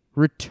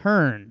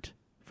 returned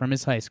from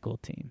his high school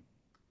team.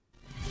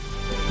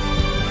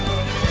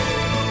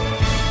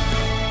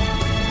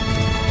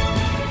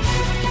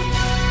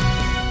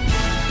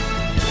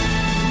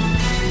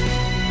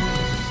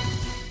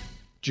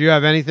 Do you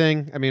have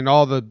anything? I mean,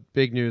 all the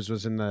big news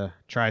was in the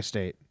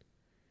tri-state,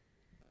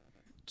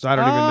 so I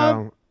don't even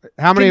know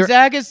how many.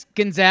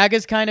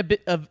 Gonzaga's kind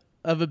of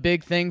a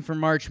big thing for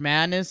March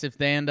Madness. If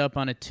they end up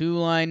on a 2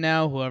 line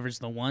now, whoever's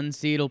the 1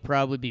 seed will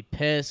probably be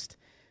pissed.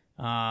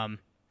 How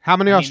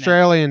many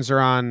Australians are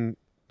on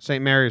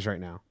St. Mary's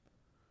right now?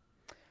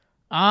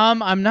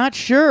 I'm not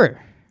sure.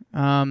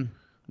 Well,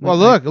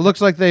 look, it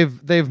looks like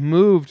they've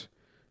moved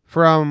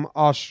from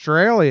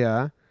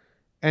Australia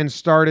and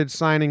started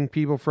signing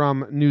people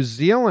from New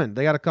Zealand.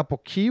 They got a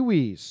couple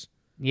Kiwis.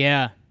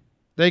 Yeah.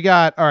 They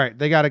got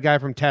a guy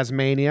from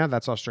Tasmania,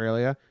 that's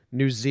Australia,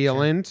 New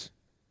Zealand. Sure.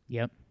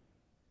 Yep.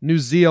 New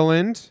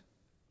Zealand,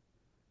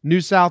 New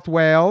South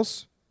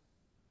Wales,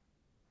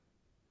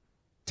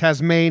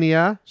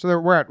 Tasmania. So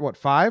we're at what,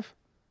 5?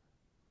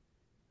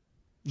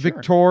 Sure.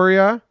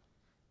 Victoria.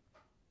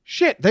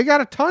 Shit, they got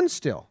a ton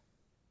still.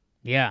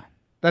 Yeah.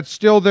 That's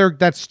still their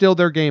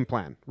game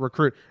plan.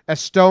 Recruit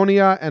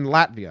Estonia and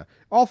Latvia.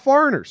 All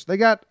foreigners. They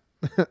got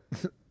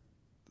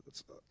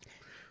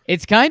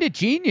It's kind of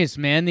genius,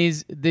 man.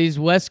 These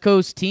West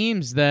Coast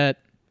teams that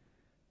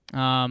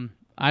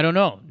I don't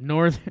know,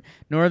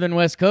 northern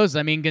West Coast.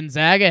 I mean,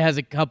 Gonzaga has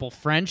a couple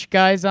French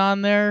guys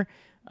on there.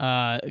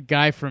 A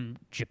guy from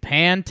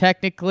Japan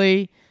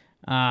technically.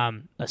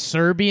 A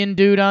Serbian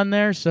dude on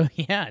there. So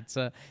yeah, it's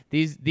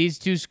these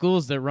 2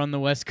 schools that run the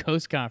West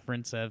Coast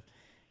Conference have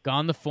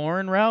gone the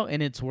foreign route,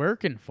 and it's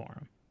working for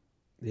them.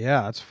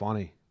 Yeah, that's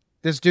funny.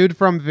 This dude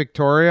from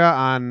Victoria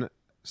on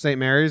St.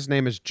 Mary's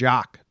name is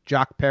Jock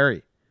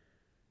Perry.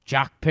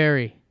 Jock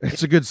Perry.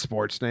 It's a good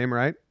sports name,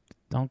 right?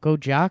 Don't go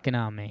jocking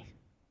on me.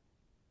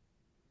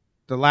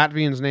 The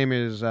Latvian's name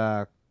is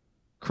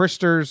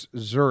Kristers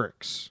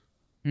Zuriks.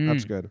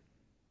 That's good.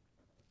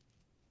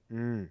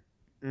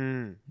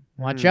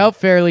 Watch out,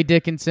 Fairleigh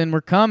Dickinson.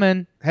 We're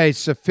coming. Hey,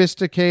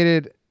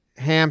 Sophisticated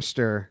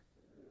Hamster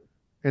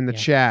in the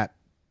chat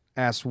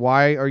asks,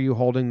 why are you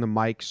holding the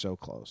mic so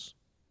close?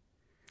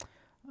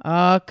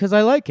 'Cause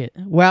I like it.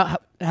 Well,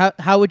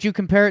 how would you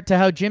compare it to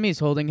how Jimmy's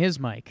holding his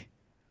mic?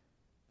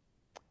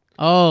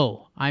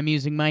 Oh, I'm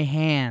using my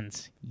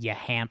hands, you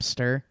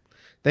hamster.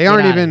 They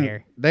aren't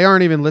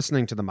even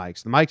listening to the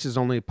mics. The mics is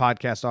only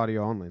podcast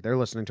audio only. They're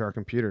listening to our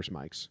computer's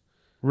mics.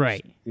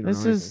 Right. You don't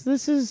know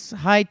This is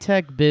high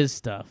tech biz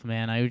stuff,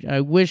 man. I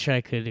wish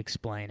I could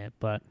explain it,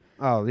 but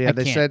oh yeah,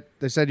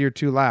 they said you're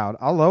too loud.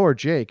 I'll lower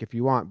Jake if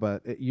you want,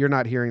 but you're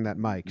not hearing that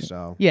mic.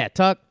 So yeah,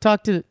 talk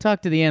to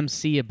the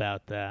MC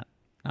about that.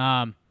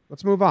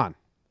 Let's move on.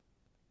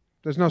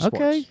 There's no sports.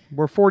 Okay.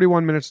 We're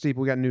 41 minutes deep.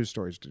 We got news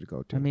stories to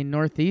go to. I mean,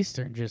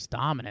 Northeastern just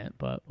dominant,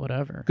 but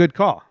whatever. Good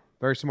call.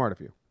 Very smart of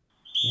you.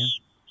 Yeah.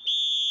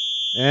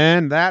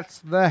 And that's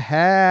the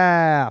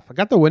half. I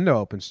got the window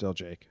open still,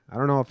 Jake. I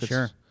don't know if it's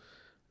sure.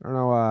 I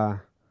don't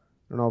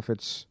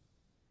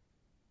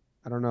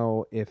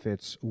know if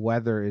it's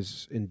weather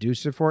is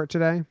inducive for it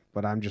today,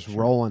 but I'm just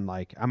rolling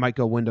like I might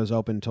go windows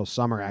open until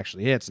summer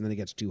actually hits and then it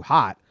gets too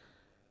hot.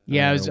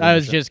 Yeah, I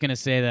was just going to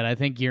say that. I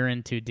think you're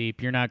in too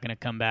deep. You're not going to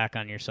come back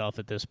on yourself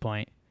at this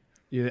point.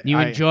 You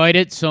enjoyed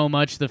it so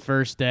much the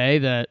first day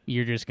that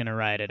you're just going to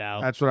ride it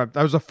out.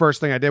 That was the first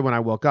thing I did when I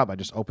woke up. I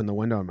just opened the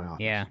window in my office.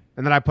 Yeah.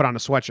 And then I put on a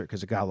sweatshirt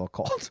because it got a little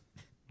cold.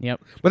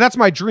 Yep. But that's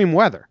my dream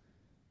weather.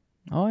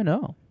 Oh, I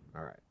know.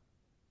 All right.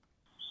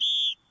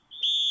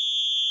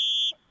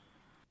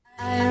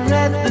 I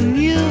read the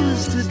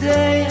news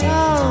today,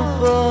 oh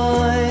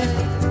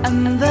boy,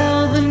 and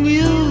though the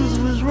news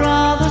was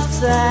rather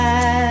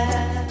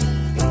sad,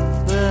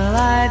 well,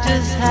 I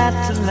just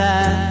had to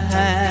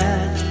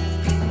laugh.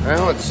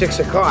 Well, it's 6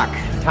 o'clock.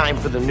 Time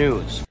for the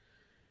news.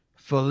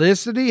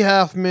 Felicity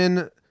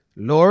Huffman,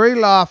 Lori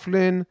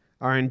Loughlin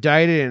are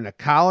indicted in a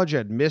college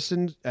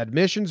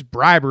admissions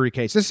bribery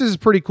case. This is a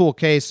pretty cool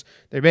case.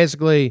 They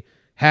basically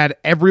had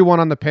everyone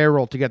on the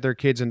payroll to get their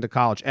kids into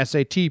college.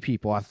 SAT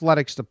people,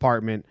 athletics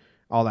department,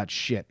 all that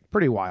shit.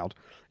 Pretty wild.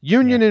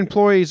 Union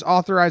employees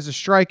authorized a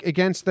strike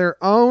against their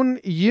own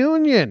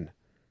union.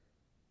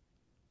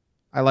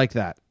 I like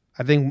that.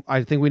 I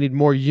think we need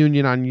more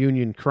union on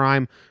union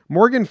crime.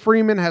 Morgan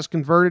Freeman has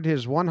converted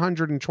his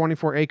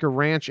 124-acre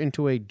ranch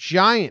into a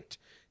giant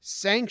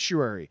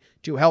sanctuary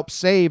to help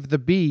save the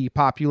bee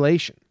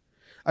population.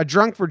 A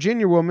drunk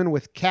Virginia woman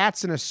with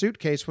cats in a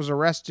suitcase was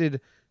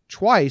arrested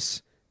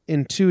twice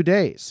in 2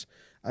 days.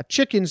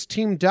 Chickens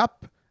teamed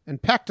up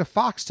and pecked a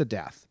fox to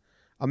death.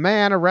 A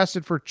man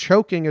arrested for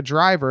choking a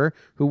driver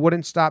who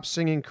wouldn't stop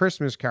singing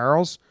Christmas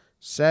carols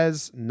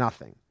says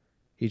nothing.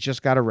 He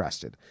just got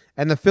arrested.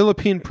 And the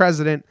Philippine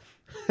president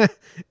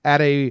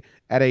at a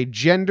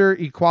gender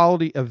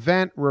equality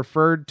event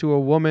referred to a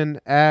woman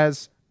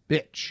as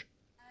bitch.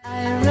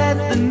 I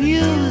read the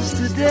news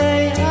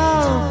today,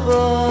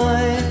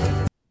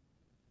 oh boy.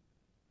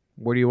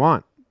 What do you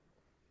want?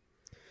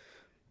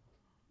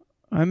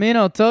 I mean,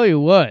 I'll tell you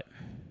what.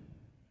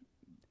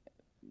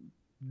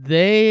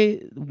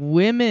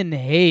 Women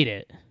hate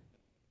it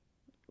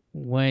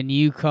when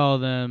you call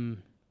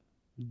them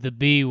the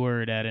B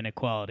word at an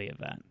equality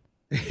event.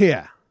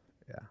 Yeah.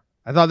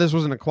 I thought this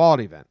was an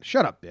equality event.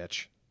 Shut up,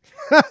 bitch.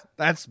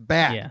 That's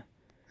bad. Yeah.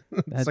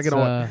 It's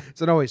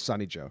it's an Always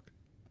Sunny joke.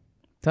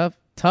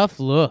 Tough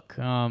look.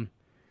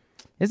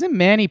 Isn't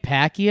Manny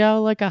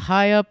Pacquiao like a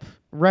high up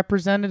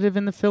representative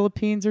in the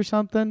Philippines or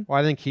something? Well,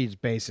 I think he's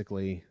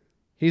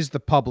the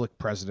public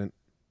president.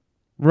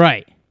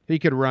 Right. He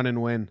could run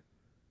and win.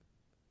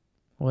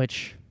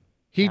 Which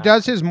he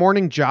does his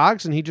morning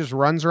jogs and he just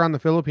runs around the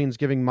Philippines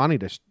giving money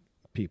to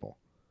people.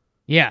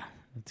 Yeah,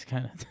 it's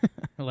kind of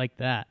like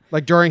that.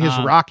 Like during his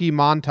Rocky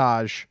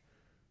montage,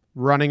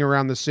 running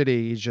around the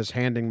city, he's just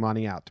handing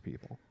money out to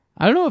people.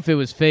 I don't know if it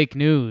was fake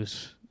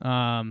news.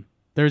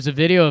 There's a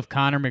video of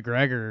Conor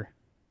McGregor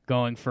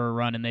going for a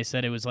run, and they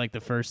said it was like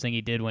the first thing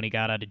he did when he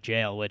got out of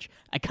jail, which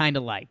I kind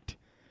of liked.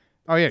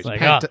 Oh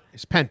yeah,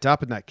 he's pent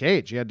up in that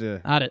cage. He had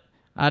to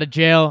out of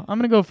jail. I'm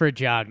gonna go for a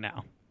jog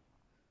now.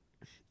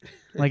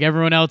 Like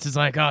everyone else is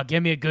like, oh,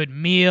 give me a good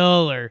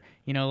meal, or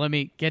let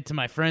me get to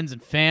my friends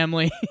and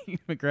family.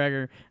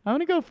 McGregor, I'm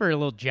gonna go for a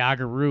little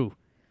joggeroo.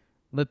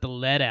 Let the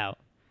lead out.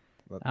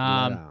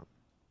 I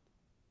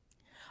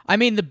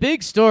mean, the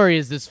big story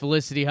is this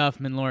Felicity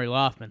Huffman, Lori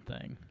Loughlin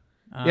thing.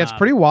 Yeah, it's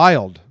pretty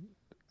wild.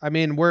 I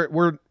mean,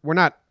 we're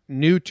not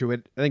new to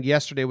it. I think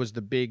yesterday was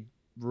the big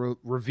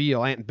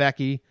reveal. Aunt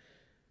Becky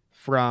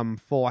from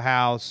Full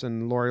House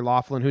and Lori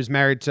Loughlin, who's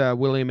married to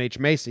William H.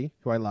 Macy,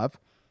 who I love.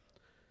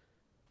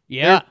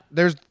 Yeah.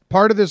 There's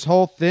part of this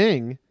whole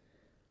thing.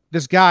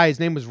 This guy, his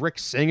name was Rick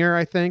Singer,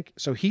 I think.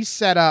 So he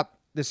set up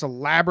this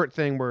elaborate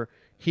thing where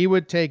he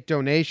would take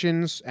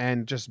donations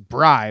and just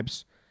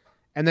bribes,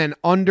 and then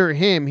under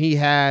him he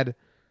had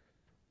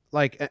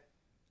like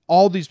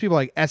all these people,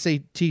 like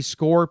SAT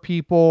score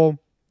people,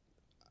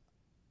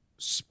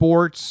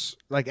 sports,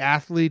 like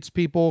athletes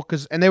people,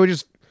 and they would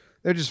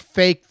just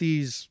fake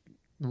these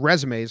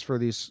resumes for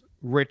these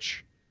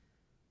rich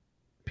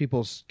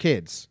people's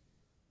kids.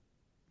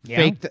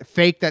 Yeah.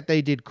 Fake that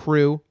they did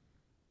crew,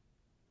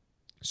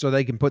 so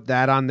they can put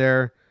that on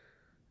their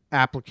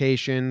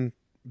application.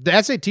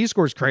 The SAT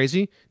score is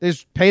crazy. They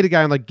just pay the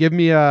guy and like, give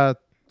me a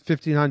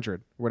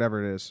 1,500,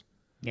 whatever it is.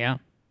 Yeah.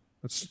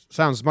 That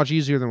sounds much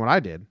easier than what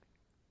I did.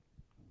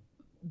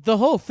 The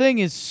whole thing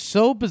is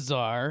so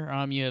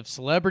bizarre. You have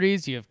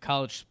celebrities, you have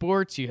college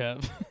sports, you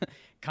have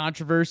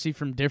controversy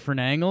from different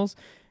angles,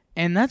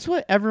 and that's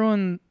what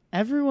everyone's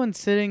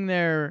sitting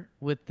there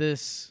with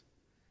this,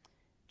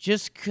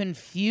 just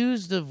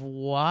confused of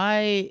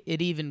why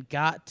it even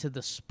got to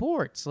the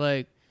sports.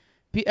 Like,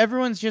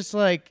 everyone's just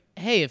like,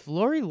 hey, if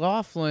Lori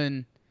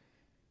Loughlin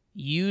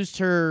used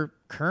her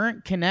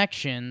current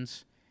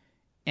connections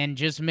and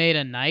just made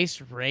a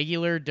nice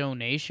regular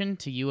donation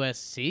to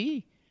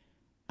USC,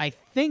 I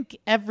think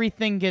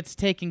everything gets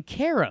taken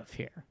care of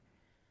here.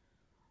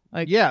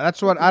 Like, yeah,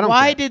 that's what I don't.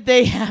 Why get. did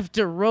they have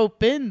to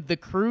rope in the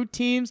crew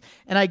teams?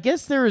 And I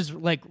guess there was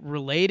like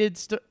related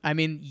I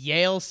mean,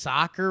 Yale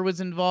soccer was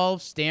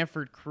involved,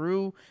 Stanford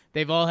crew.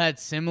 They've all had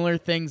similar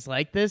things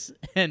like this,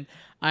 and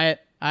I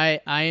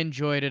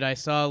enjoyed it. I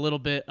saw a little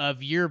bit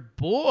of your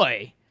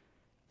boy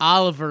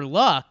Oliver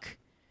Luck,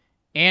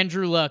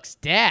 Andrew Luck's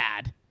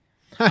dad.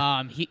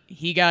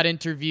 He got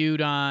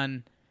interviewed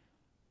on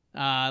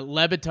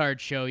Le Batard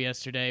show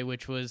yesterday,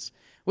 which was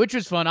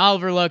fun.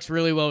 Oliver Luck's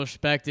really well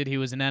respected. He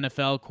was an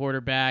NFL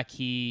quarterback.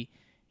 He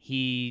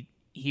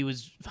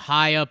was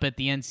high up at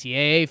the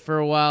NCAA for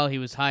a while. He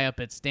was high up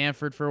at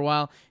Stanford for a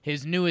while.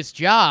 His newest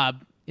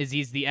job is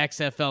he's the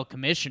XFL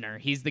commissioner.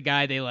 He's the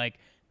guy they like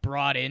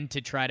brought in to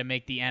try to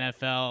make the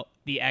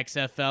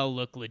XFL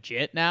look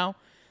legit now,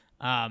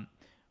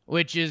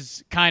 which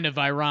is kind of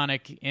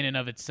ironic in and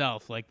of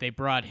itself. Like, they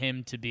brought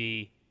him to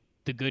be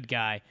the good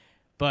guy.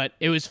 But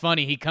it was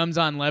funny. He comes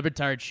on Le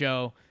Batard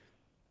show,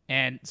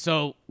 and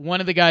so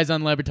one of the guys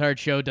on Le Batard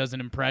show does an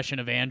impression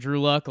of Andrew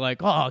Luck,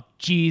 like, oh,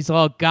 geez,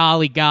 oh,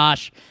 golly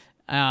gosh.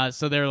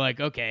 So they're like,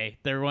 okay.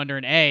 They're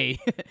wondering, A,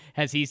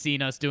 has he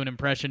seen us do an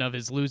impression of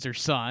his loser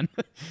son?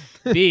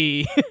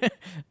 B,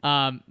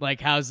 like,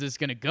 how's this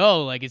going to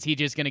go? Like, is he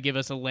just going to give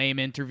us a lame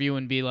interview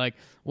and be like,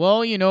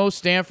 well, you know,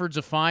 Stanford's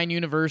a fine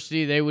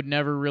university. They would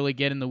never really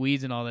get in the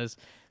weeds and all this.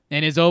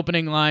 And his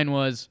opening line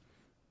was,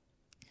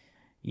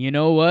 you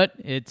know what?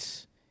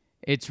 It's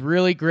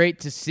really great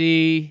to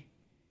see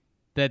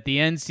that the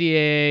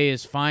NCAA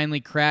is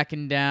finally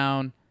cracking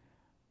down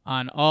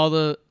on all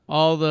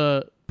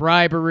the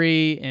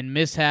bribery and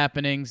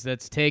mishappenings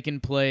that's taken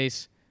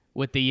place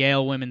with the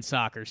Yale women's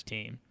soccer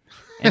team.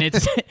 And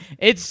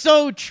it's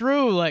so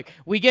true. Like,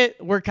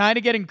 we're kind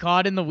of getting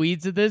caught in the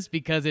weeds of this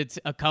because it's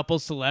a couple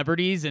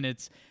celebrities and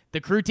it's the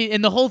crew team,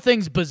 and the whole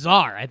thing's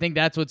bizarre. I think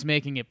that's what's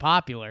making it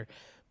popular.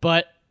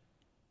 But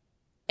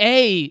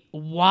A,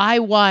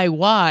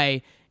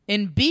 why?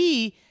 And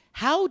B,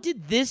 how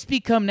did this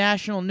become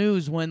national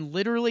news when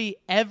literally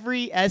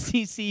every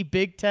SEC,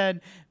 Big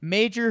Ten,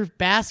 major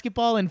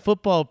basketball and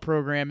football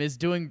program is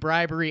doing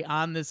bribery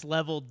on this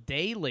level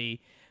daily,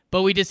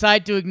 but we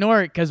decide to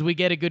ignore it because we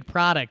get a good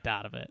product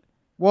out of it?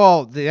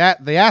 Well, the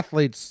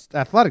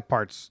athletic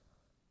part's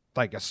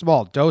like a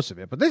small dose of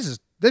it, but this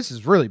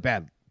is really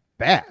bad.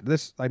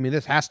 This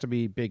has to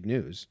be big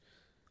news.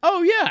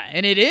 Oh yeah,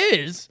 and it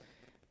is.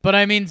 But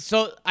I mean,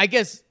 so I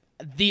guess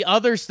the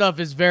other stuff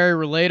is very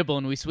relatable,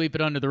 and we sweep it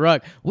under the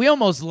rug. We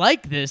almost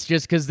like this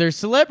just because there's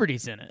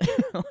celebrities in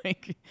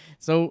it.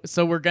 So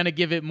we're gonna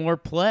give it more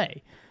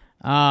play.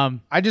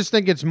 I just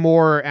think it's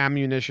more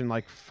ammunition.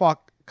 Like,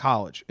 fuck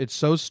college. It's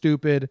so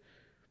stupid.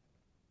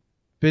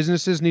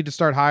 Businesses need to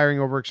start hiring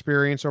over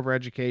experience over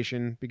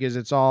education, because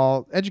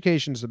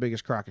education's the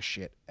biggest crock of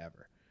shit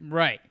ever.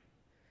 Right.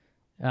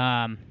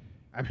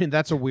 I mean,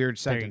 that's a weird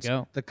sentence. There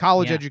you go. The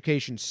college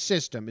education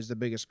system is the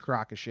biggest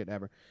crock of shit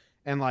ever.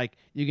 And like,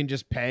 you can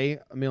just pay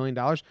 $1 million.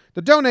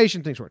 The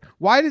donation thing's weird.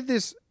 What did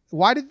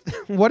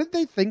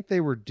they think they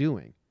were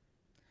doing?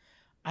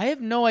 I have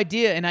no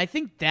idea. And I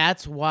think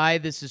that's why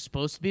this is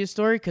supposed to be a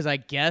story. Cause I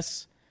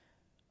guess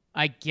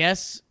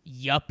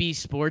yuppie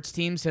sports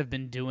teams have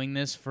been doing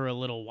this for a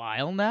little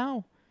while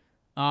now.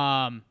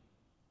 And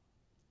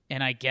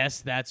I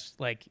guess that's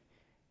like,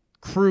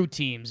 crew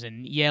teams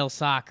and Yale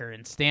soccer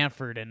and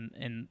Stanford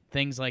and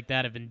things like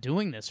that have been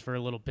doing this for a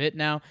little bit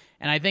now.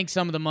 And I think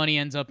some of the money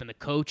ends up in the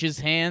coach's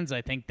hands.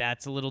 I think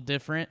that's a little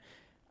different.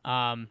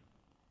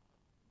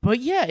 But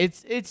yeah,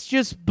 it's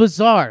just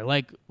bizarre.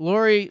 Like,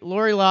 Lori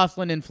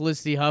Loughlin and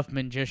Felicity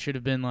Huffman just should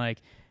have been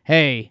like,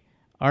 hey,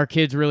 our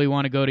kids really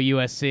want to go to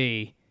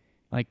USC.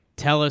 Like,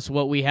 tell us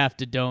what we have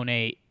to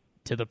donate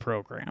to the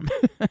program.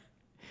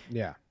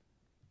 Yeah.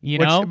 You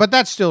know? But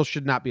that still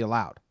should not be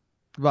allowed.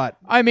 But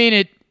I mean,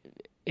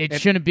 it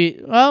shouldn't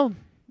be. Well,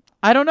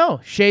 I don't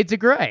know. Shades of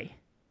gray.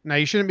 Now,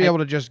 you shouldn't be able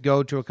to just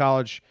go to a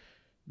college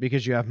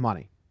because you have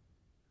money.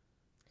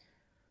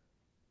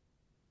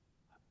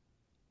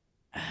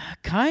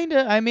 Kind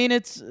of. I mean,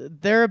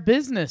 they're a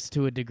business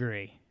to a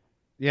degree.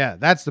 Yeah,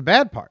 that's the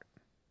bad part.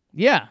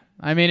 Yeah.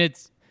 I mean,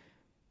 it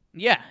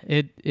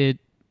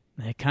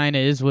kind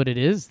of is what it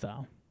is,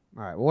 though.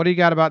 All right. Well, what do you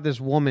got about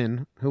this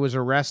woman who was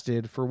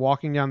arrested for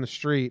walking down the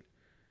street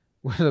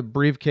with a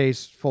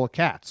briefcase full of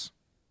cats?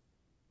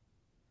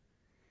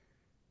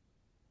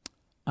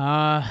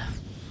 I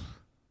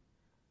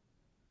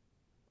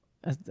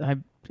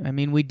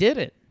mean, we did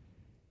it.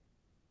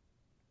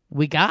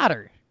 We got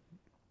her.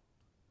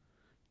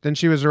 Then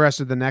she was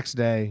arrested the next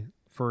day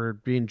for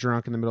being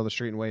drunk in the middle of the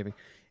street and waving.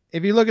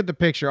 If you look at the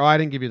picture, I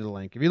didn't give you the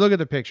link. If you look at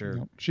the picture,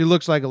 Nope. She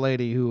looks like a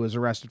lady who was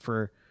arrested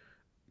for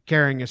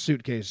carrying a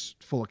suitcase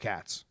full of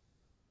cats.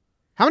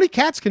 How many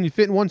cats can you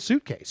fit in one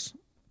suitcase?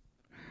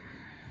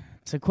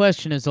 It's a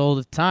question as old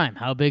as time.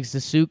 How big's the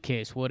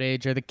suitcase? What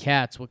age are the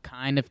cats? What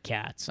kind of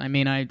cats? I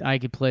mean, I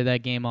could play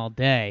that game all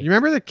day. You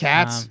remember the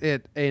cats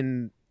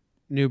in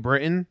New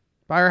Britain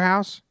by our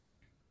house?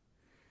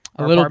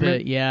 A Our little apartment?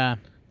 bit, yeah.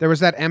 There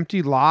was that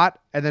empty lot,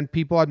 and then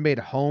people had made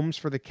homes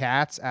for the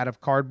cats out of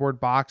cardboard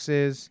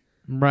boxes.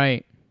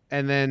 Right.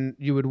 And then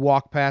you would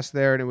walk past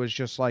there, and it was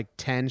just like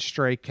 10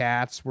 stray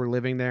cats were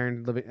living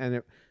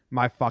there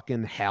my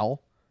fucking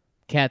hell.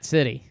 Cat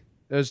City.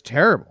 It was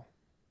terrible.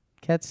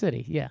 Cat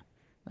City, yeah.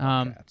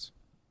 Cats.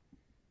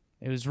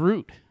 It was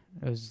rude.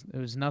 It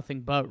was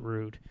nothing but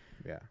rude.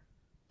 Yeah.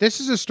 This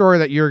is a story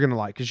that you're going to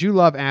like because you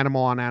love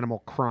animal on animal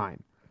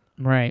crime.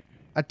 Right.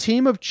 A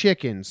team of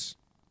chickens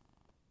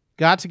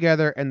got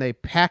together and they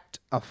pecked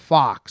a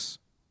fox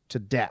to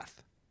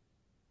death.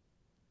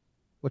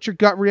 What's your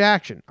gut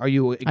reaction? Are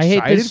you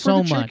excited I hate this for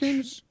so the much.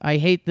 chickens? I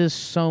hate this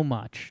so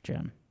much,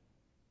 Jim.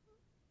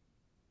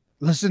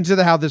 Listen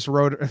to how this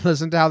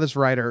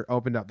writer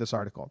opened up this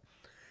article.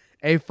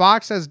 A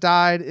fox has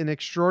died in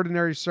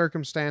extraordinary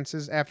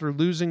circumstances after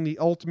losing the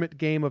ultimate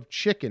game of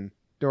chicken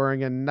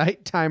during a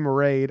nighttime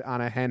raid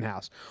on a hen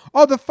house.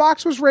 Oh, the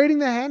fox was raiding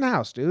the hen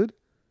house, dude.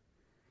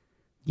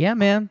 Yeah,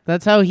 man.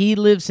 That's how he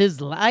lives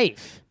his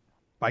life.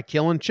 By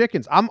killing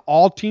chickens. I'm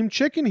all team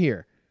chicken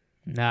here.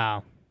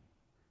 No.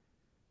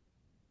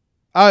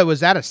 Oh, it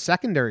was at a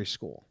secondary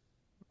school.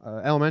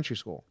 Elementary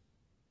school.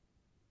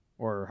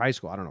 Or high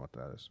school. I don't know what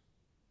that is.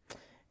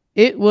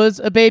 It was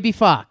a baby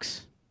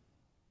fox.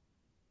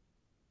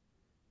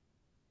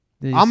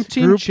 I'm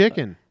team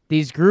chicken.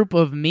 These group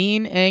of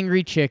mean,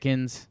 angry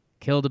chickens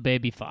killed a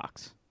baby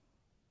fox.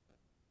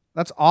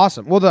 That's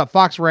awesome. Well, the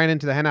fox ran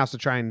into the hen house to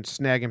try and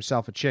snag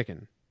himself a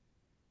chicken.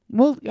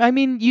 Well, I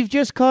mean, you've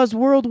just caused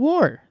world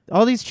war.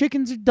 All these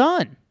chickens are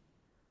done.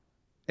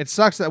 It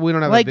sucks that we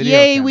don't have Like, a video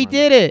yay, camera. we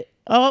did it.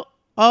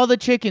 All the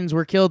chickens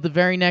were killed the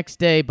very next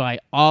day by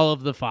all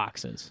of the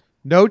foxes.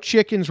 No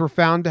chickens were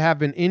found to have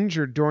been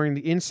injured during the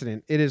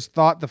incident. It is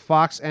thought the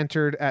fox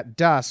entered at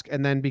dusk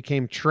and then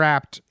became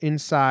trapped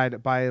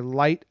inside by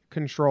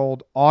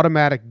light-controlled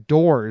automatic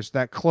doors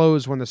that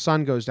close when the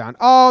sun goes down.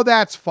 Oh,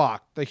 that's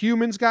fucked. The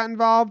humans got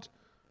involved?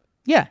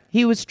 Yeah,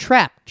 he was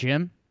trapped,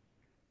 Jim.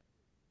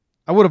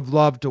 I would have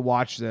loved to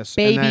watch this.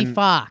 and Baby then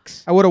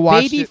fox. I would have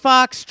watched Baby it.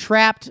 fox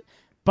trapped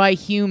by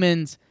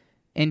humans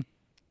and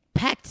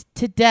pecked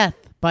to death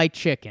by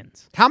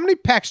chickens. How many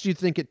pecks do you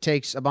think it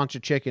takes a bunch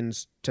of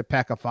chickens to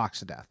peck a fox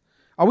to death?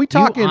 Are we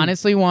talking? You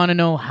honestly want to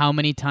know how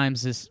many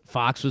times this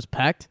fox was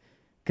pecked?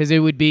 Because it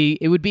would be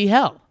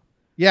hell.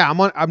 Yeah,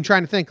 I'm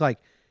trying to think. Like,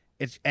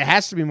 it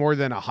has to be more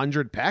than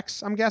 100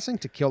 pecks. I'm guessing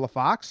to kill a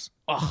fox.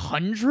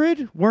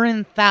 100? We're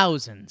in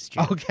thousands,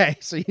 Jim. Okay,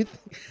 so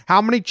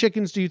how many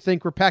chickens do you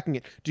think were pecking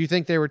it? Do you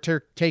think they were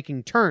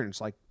taking turns,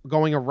 like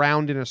going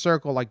around in a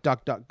circle, like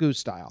Duck, Duck, Goose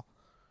style?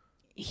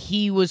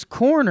 He was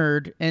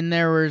cornered, and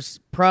there was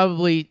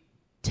probably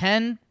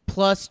 10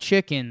 plus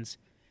chickens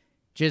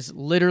just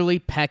literally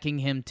pecking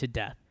him to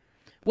death.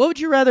 What would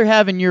you rather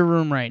have in your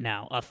room right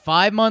now? A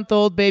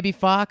 5-month-old baby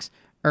fox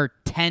or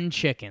 10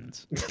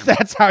 chickens?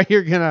 That's how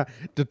you're gonna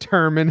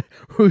determine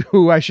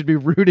who I should be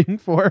rooting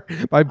for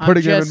by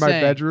putting them in my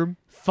bedroom.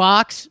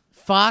 Fox.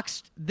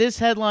 This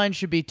headline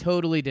should be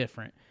totally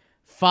different.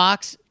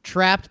 Fox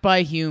trapped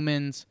by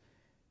humans,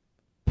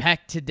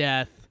 pecked to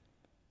death,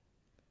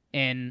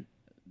 in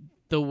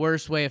the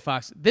worst way a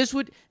fox. This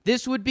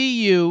would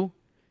be you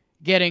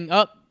getting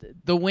up.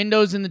 The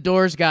windows and the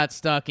doors got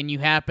stuck, and you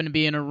happen to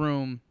be in a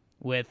room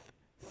with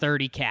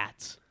 30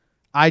 cats.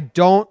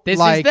 This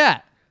is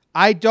that.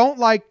 I don't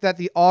like that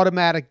the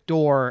automatic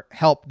door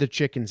helped the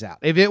chickens out.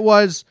 If it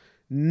was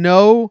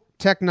no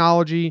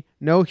technology,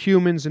 no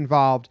humans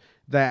involved,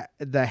 that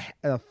the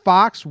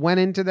fox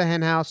went into the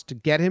hen house to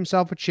get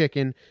himself a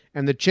chicken,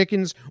 and the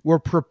chickens were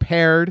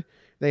prepared.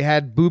 They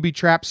had booby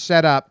traps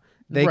set up.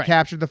 They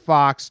captured the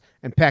fox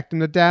and pecked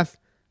him to death.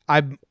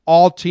 I'm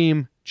all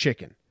team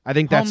chicken. I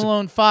think that's Home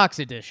Alone Fox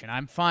edition.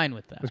 I'm fine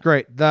with that. It's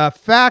great. The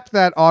fact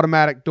that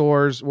automatic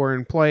doors were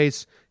in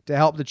place to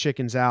help the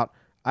chickens out,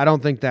 I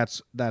don't think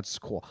that's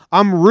cool.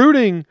 I'm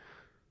rooting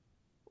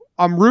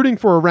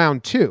for a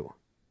round 2.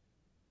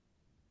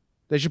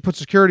 They should put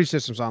security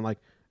systems on. Like,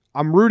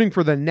 I'm rooting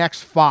for the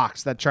next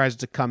fox that tries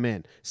to come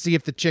in. See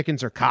if the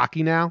chickens are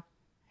cocky now.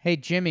 Hey,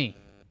 Jimmy.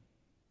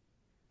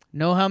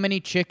 Know how many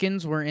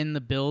chickens were in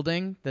the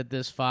building that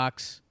this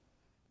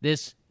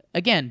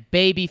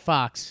baby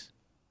fox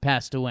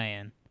passed away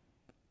in?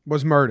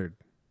 Was murdered.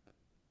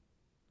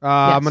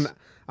 Yes.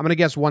 I'm gonna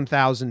guess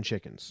 1,000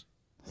 chickens.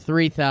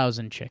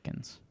 3,000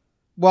 chickens.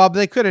 Well,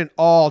 they couldn't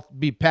all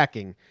be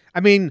pecking. I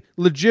mean,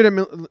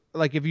 legitimately,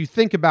 like if you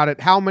think about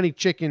it, how many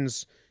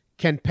chickens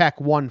can peck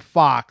one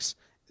fox?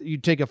 You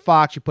take a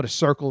fox, you put a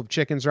circle of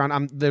chickens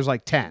around. There's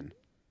like 10.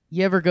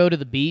 You ever go to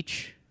the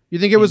beach? You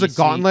think it was a you see-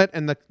 gauntlet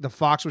and the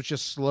fox was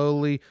just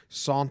slowly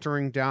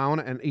sauntering down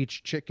and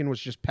each chicken was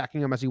just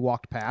pecking him as he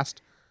walked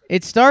past?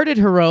 It started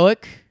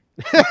heroic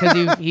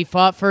because he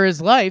fought for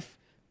his life,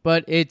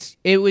 but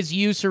it was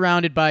you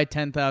surrounded by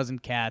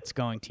 10,000 cats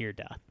going to your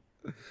death.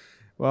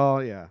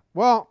 Well, yeah.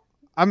 Well,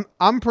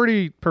 I'm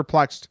pretty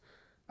perplexed.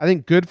 I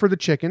think good for the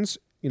chickens.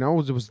 You know,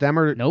 it was them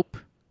or Nope.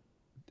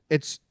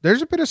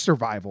 There's a bit of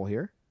survival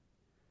here.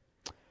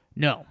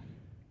 No.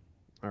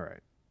 All right.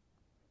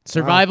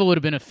 Survival would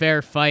have been a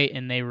fair fight,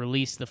 and they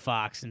release the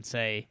fox and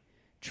say,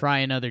 try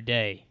another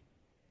day.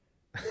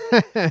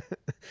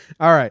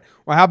 All right.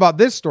 Well, how about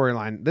this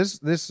storyline? This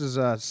is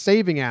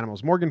saving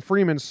animals. Morgan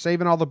Freeman's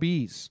saving all the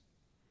bees.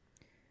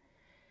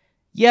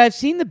 Yeah, I've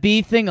seen the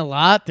bee thing a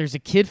lot. There's a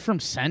kid from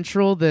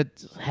Central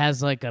that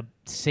has like a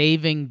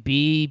saving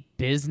bee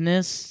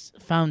business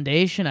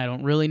foundation. I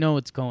don't really know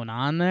what's going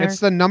on there. It's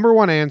the number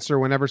one answer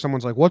whenever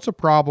someone's like, "What's a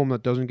problem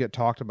that doesn't get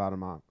talked about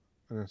enough?"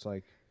 And it's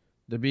like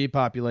the bee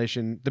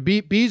population. The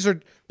bees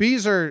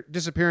are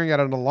disappearing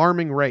at an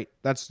alarming rate.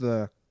 That's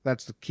the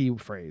key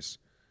phrase.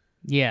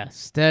 Yeah,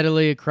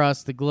 steadily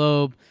across the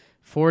globe,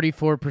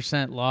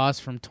 44% loss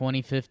from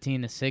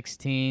 2015 to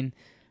 16.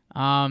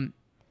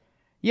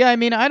 Yeah, I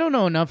mean, I don't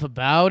know enough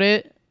about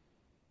it.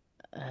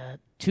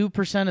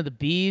 2% of the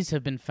bees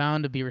have been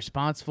found to be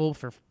responsible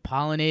for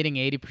pollinating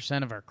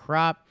 80% of our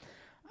crop.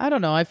 I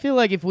don't know. I feel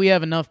like if we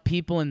have enough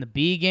people in the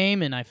bee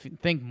game, and I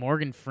think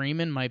Morgan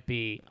Freeman might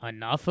be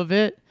enough of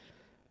it,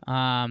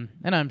 and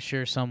I'm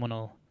sure someone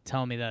will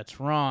tell me that's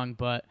wrong,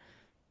 but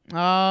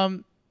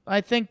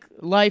I think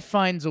life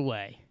finds a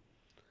way.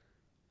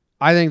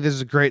 I think this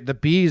is great. The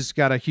bees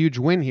got a huge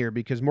win here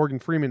because Morgan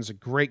Freeman's a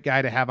great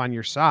guy to have on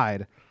your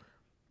side.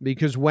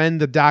 Because when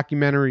the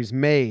documentary's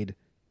made,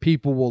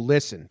 people will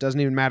listen. Doesn't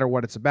even matter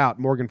what it's about.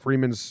 Morgan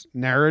Freeman's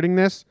narrating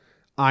this,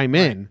 I'm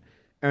in.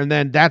 And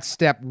then that's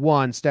step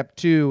one. Step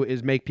two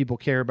is make people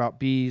care about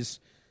bees,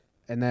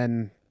 and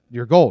then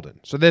you're golden.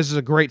 So this is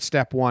a great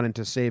step one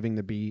into saving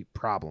the bee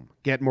problem.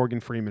 Get Morgan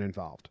Freeman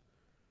involved.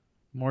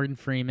 Morgan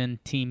Freeman,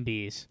 Team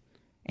Bees.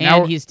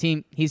 Now And he's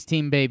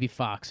team Baby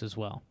Fox as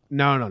well.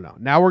 No.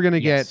 Now we're going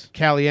to Yes. get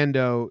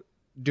Caliendo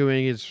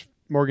doing his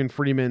Morgan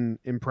Freeman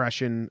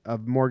impression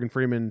of Morgan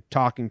Freeman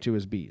talking to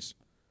his bees.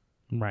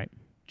 Right.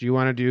 Do you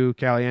want to do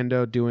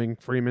Caliendo doing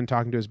Freeman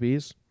talking to his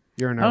bees?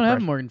 You're an I don't have a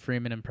impression. Morgan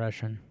Freeman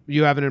impression.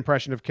 You have an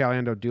impression of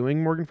Caliendo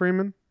doing Morgan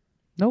Freeman?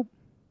 Nope.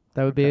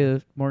 That would be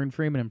a Morgan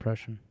Freeman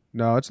impression.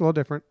 No, it's a little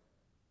different.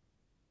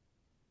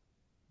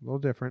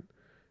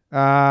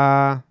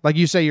 Like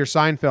you say, your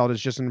Seinfeld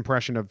is just an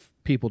impression of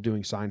people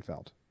doing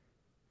Seinfeld.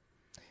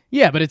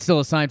 Yeah, but it's still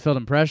a Seinfeld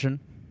impression.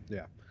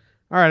 Yeah.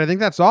 All right, I think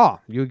that's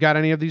all. You got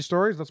any of these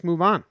stories? Let's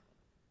move on.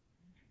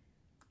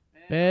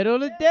 Bet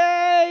of the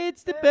day,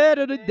 it's the bet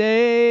of the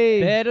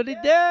day. Bet of the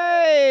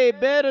day,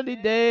 bet of the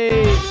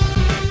day.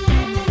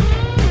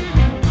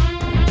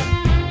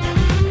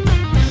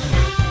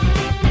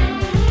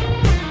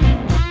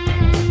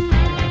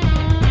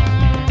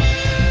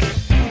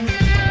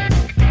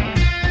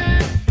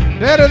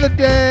 Bet of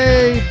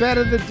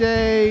the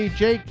day.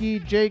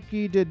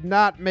 Jakey did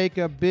not make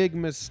a big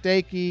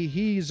mistakey.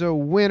 He's a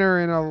winner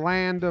in a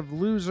land of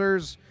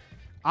losers.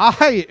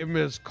 I am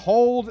as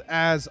cold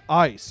as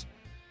ice.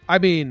 I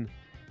mean,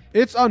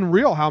 it's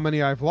unreal how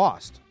many I've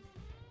lost.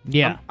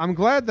 Yeah. I'm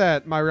glad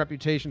that my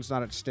reputation's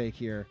not at stake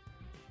here.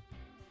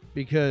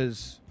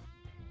 Because,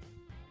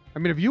 I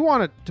mean, if you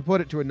wanted to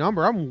put it to a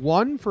number, I'm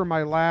 1 for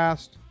my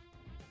last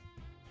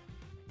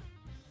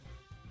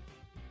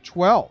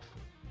 12.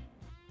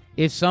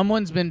 If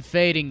someone's been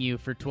fading you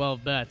for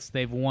 12 bets,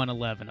 they've won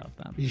 11 of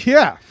them.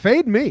 Yeah,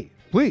 fade me,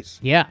 please.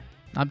 Yeah.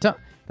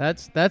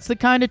 That's the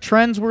kind of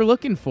trends we're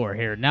looking for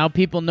here. Now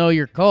people know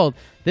you're cold.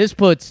 This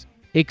puts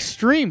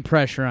extreme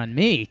pressure on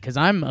me because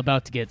I'm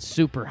about to get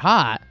super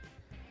hot.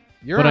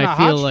 You're But on I a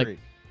feel hot like- streak.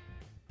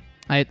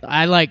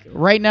 I like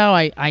right now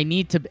I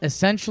need to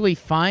essentially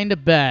find a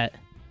bet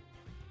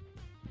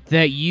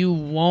that you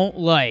won't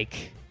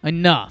like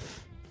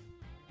enough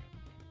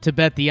to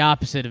bet the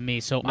opposite of me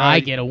so I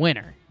get a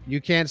winner.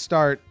 You can't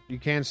start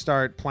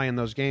playing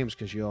those games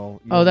because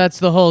you'll Oh, that's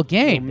the whole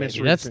game. miss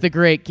Baby. That's everything. the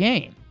great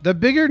game. the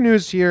bigger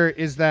news here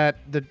is that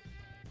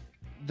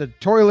the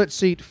toilet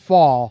seat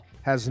fall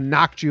has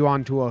knocked you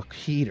onto a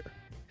heater.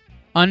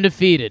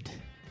 Undefeated.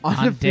 On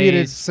Undefeated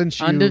days- since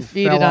you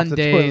undefeated fell off on the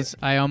days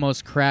I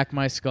almost crack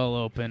my skull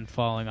open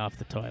falling off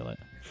the toilet.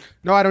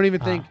 No, I don't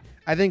even think.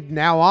 I think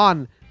now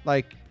on,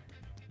 like,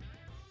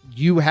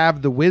 you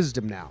have the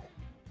wisdom now.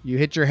 You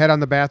hit your head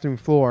on the bathroom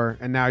floor,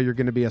 and now you're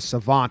going to be a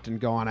savant and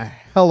go on a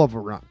hell of a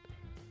run.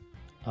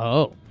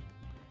 Oh.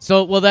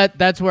 So, well,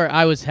 that's where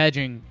I was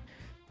hedging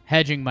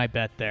my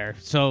bet there.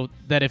 So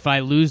that if I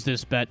lose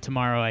this bet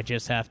tomorrow, I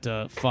just have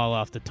to fall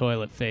off the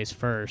toilet face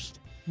first.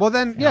 Well,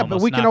 then, yeah,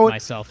 but we can knock always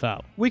myself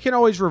out. We can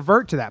always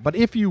revert to that. But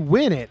if you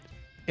win it,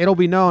 it'll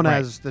be known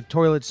as the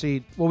toilet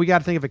seat. Well, we got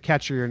to think of a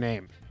catchier your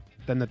name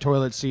than the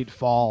toilet seat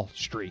fall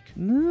streak.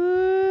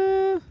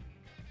 I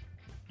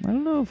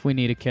don't know if we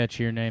need a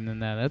catchier name than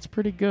that. That's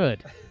pretty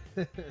good.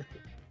 All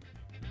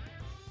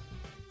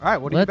right,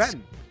 what are you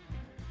betting?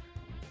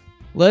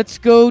 Let's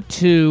go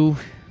to...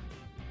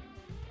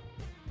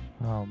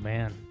 Oh,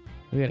 man.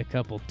 We had a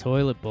couple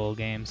toilet bowl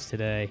games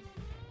today.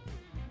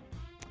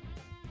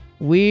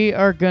 We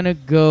are going to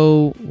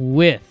go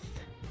with...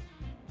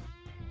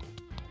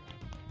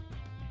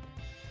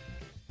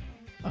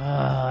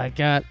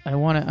 I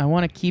want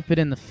to keep it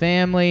in the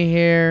family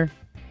here.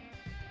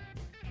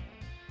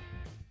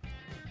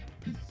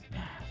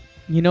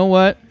 You know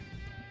what?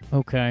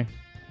 Okay.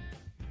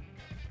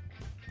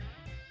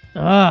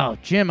 Oh,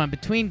 Jim, I'm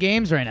between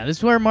games right now. This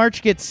is where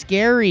March gets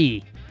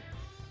scary.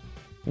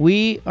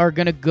 We are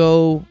going to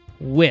go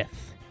with...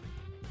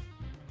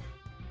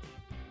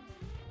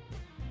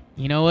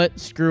 You know what?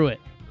 Screw it.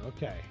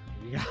 Okay.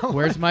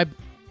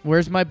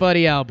 Where's my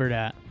buddy Albert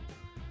at?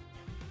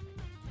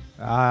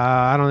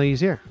 I don't think he's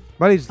here.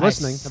 But he's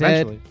listening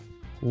eventually.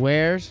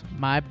 Where's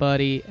my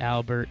buddy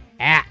Albert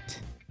at?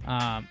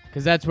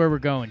 Because that's where we're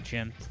going,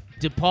 Jim.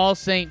 DePaul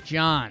St.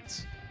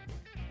 John's.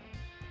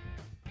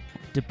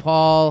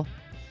 DePaul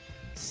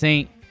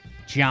St.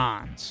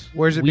 John's.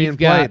 Where's it being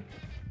played?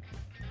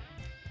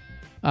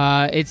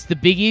 It's the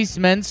Big East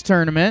Men's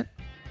Tournament,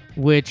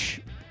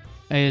 which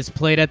is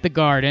played at the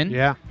Garden.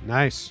 Yeah,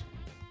 nice.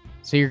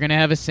 So you're going to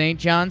have a St.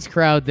 John's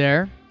crowd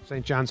there.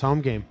 St. John's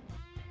home game.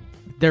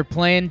 They're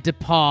playing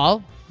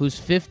DePaul, who's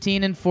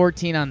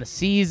 15-14 on the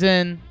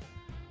season.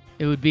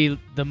 It would be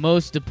the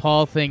most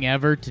DePaul thing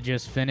ever to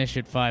just finish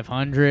at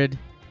 500.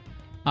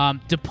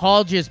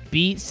 DePaul just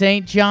beat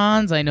St.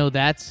 John's. I know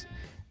that's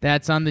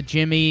on the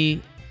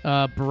Jimmy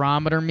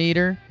barometer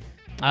meter.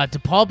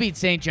 DePaul beat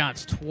St.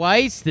 John's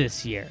twice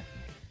this year.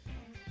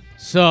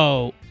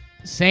 So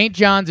St.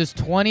 John's is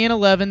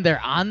 20-11.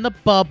 They're on the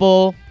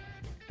bubble.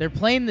 They're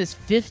playing this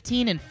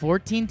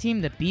 15-14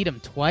 team that beat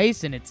them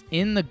twice, and it's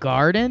in the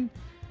Garden.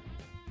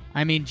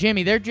 I mean,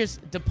 Jimmy,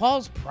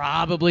 DePaul's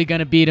probably going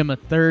to beat them a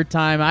third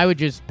time. I would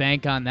just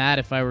bank on that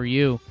if I were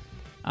you.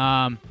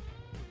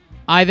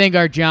 I think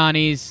our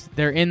Johnnies,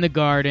 they're in the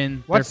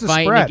Garden. What's the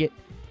spread?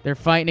 They're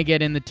fighting to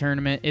get in the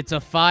tournament. It's a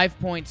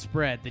 5-point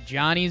spread. The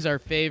Johnnies are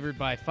favored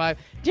by 5.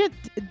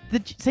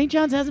 The St.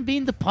 John's hasn't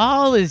beaten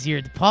DePaul this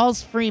year.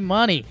 DePaul's free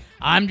money.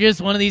 I'm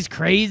just one of these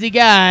crazy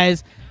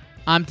guys.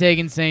 I'm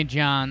taking St.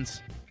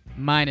 John's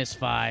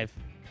 -5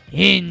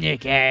 in the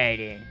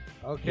Garden.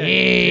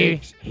 Okay.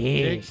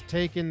 Jake's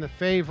taking the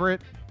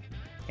favorite.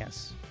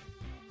 Yes.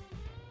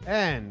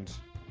 And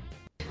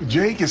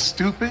Jake is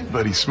stupid,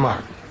 but he's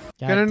smart.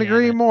 Couldn't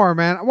agree more,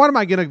 man. What am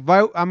I going to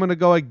vote? I'm going to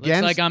go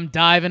against... Looks like I'm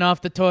diving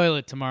off the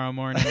toilet tomorrow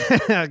morning.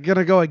 Going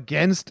to go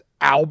against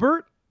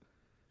Albert?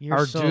 You're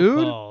our so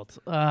dude? cold.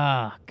 Oh,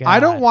 God. I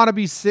don't want to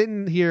be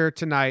sitting here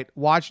tonight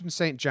watching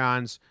St.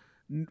 John's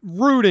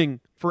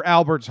rooting for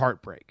Albert's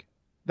heartbreak.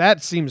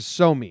 That seems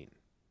so mean.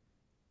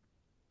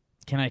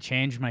 Can I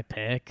change my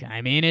pick?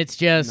 I mean, it's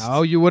just...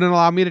 No, you wouldn't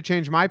allow me to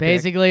change my pick.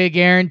 Basically a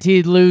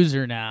guaranteed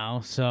loser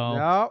now,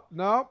 so...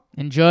 No.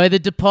 Enjoy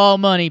the DePaul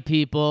money,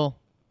 people.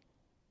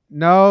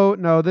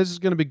 No, this is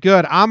going to be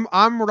good.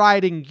 I'm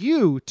riding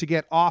you to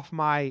get off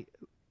my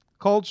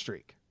cold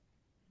streak.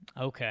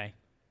 Okay.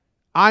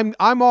 I'm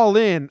all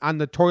in on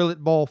the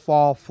toilet bowl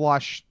fall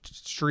flush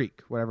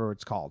streak, whatever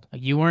it's called.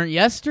 You weren't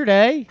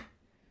yesterday.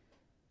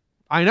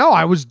 I know.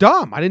 I was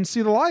dumb. I didn't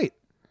see the light.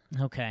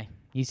 Okay.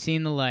 He's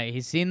seen the light.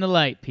 He's seen the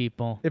light,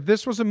 people. If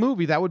this was a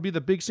movie, that would be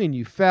the big scene.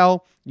 You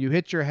fell. You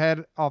hit your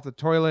head off the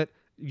toilet.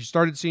 You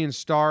started seeing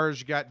stars.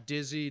 You got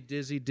dizzy.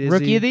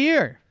 Rookie of the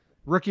year.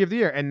 Rookie of the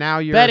year. And now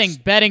you're...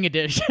 Betting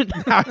edition.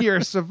 Now you're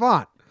a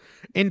savant.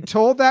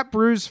 Until that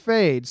bruise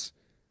fades,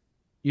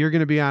 you're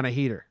going to be on a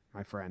heater,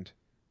 my friend.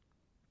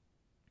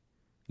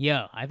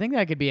 Yo, I think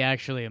that could be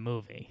actually a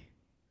movie.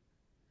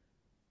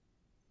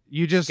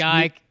 You just...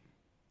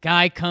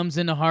 Guy comes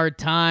into hard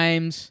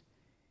times.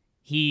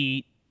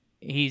 He's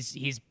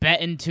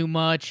betting too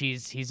much.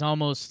 He's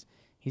almost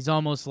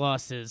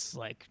lost his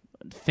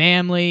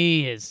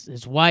family,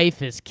 his wife,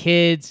 his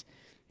kids.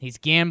 He's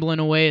gambling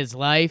away his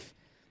life.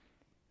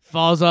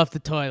 Falls off the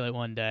toilet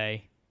one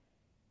day,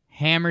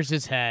 hammers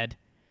his head,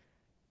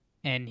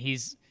 and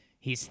he's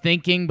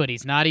thinking, but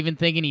he's not even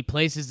thinking. He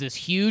places this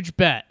huge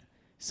bet,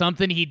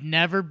 something he'd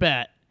never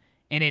bet,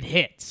 and it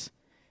hits.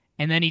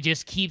 And then he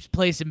just keeps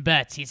placing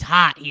bets. He's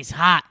hot.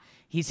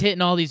 He's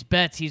hitting all these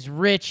bets. He's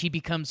rich. He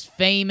becomes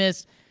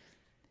famous.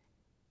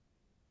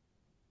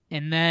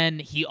 And then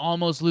he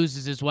almost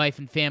loses his wife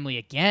and family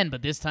again,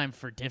 but this time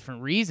for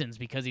different reasons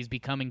because he's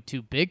becoming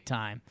too big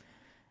time.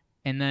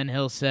 And then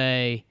he'll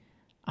say,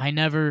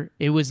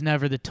 It was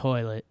never the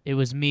toilet. It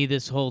was me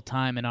this whole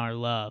time in our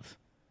love.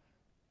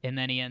 And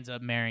then he ends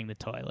up marrying the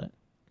toilet.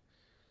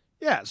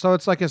 Yeah, so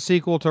it's like a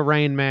sequel to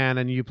Rain Man,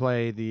 and you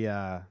play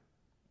the...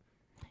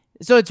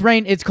 So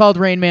it's called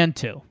Rain Man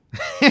 2.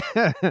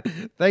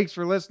 Thanks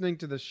for listening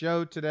to the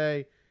show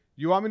today.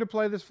 You want me to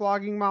play this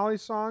Flogging Molly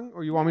song,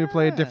 or you want me to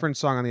play a different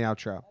song on the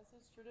outro? That's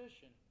his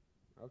tradition.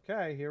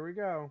 Okay, here we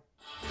go.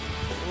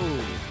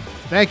 Ooh.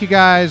 Thank you,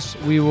 guys.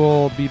 We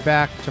will be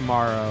back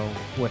tomorrow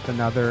with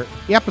another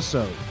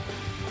episode.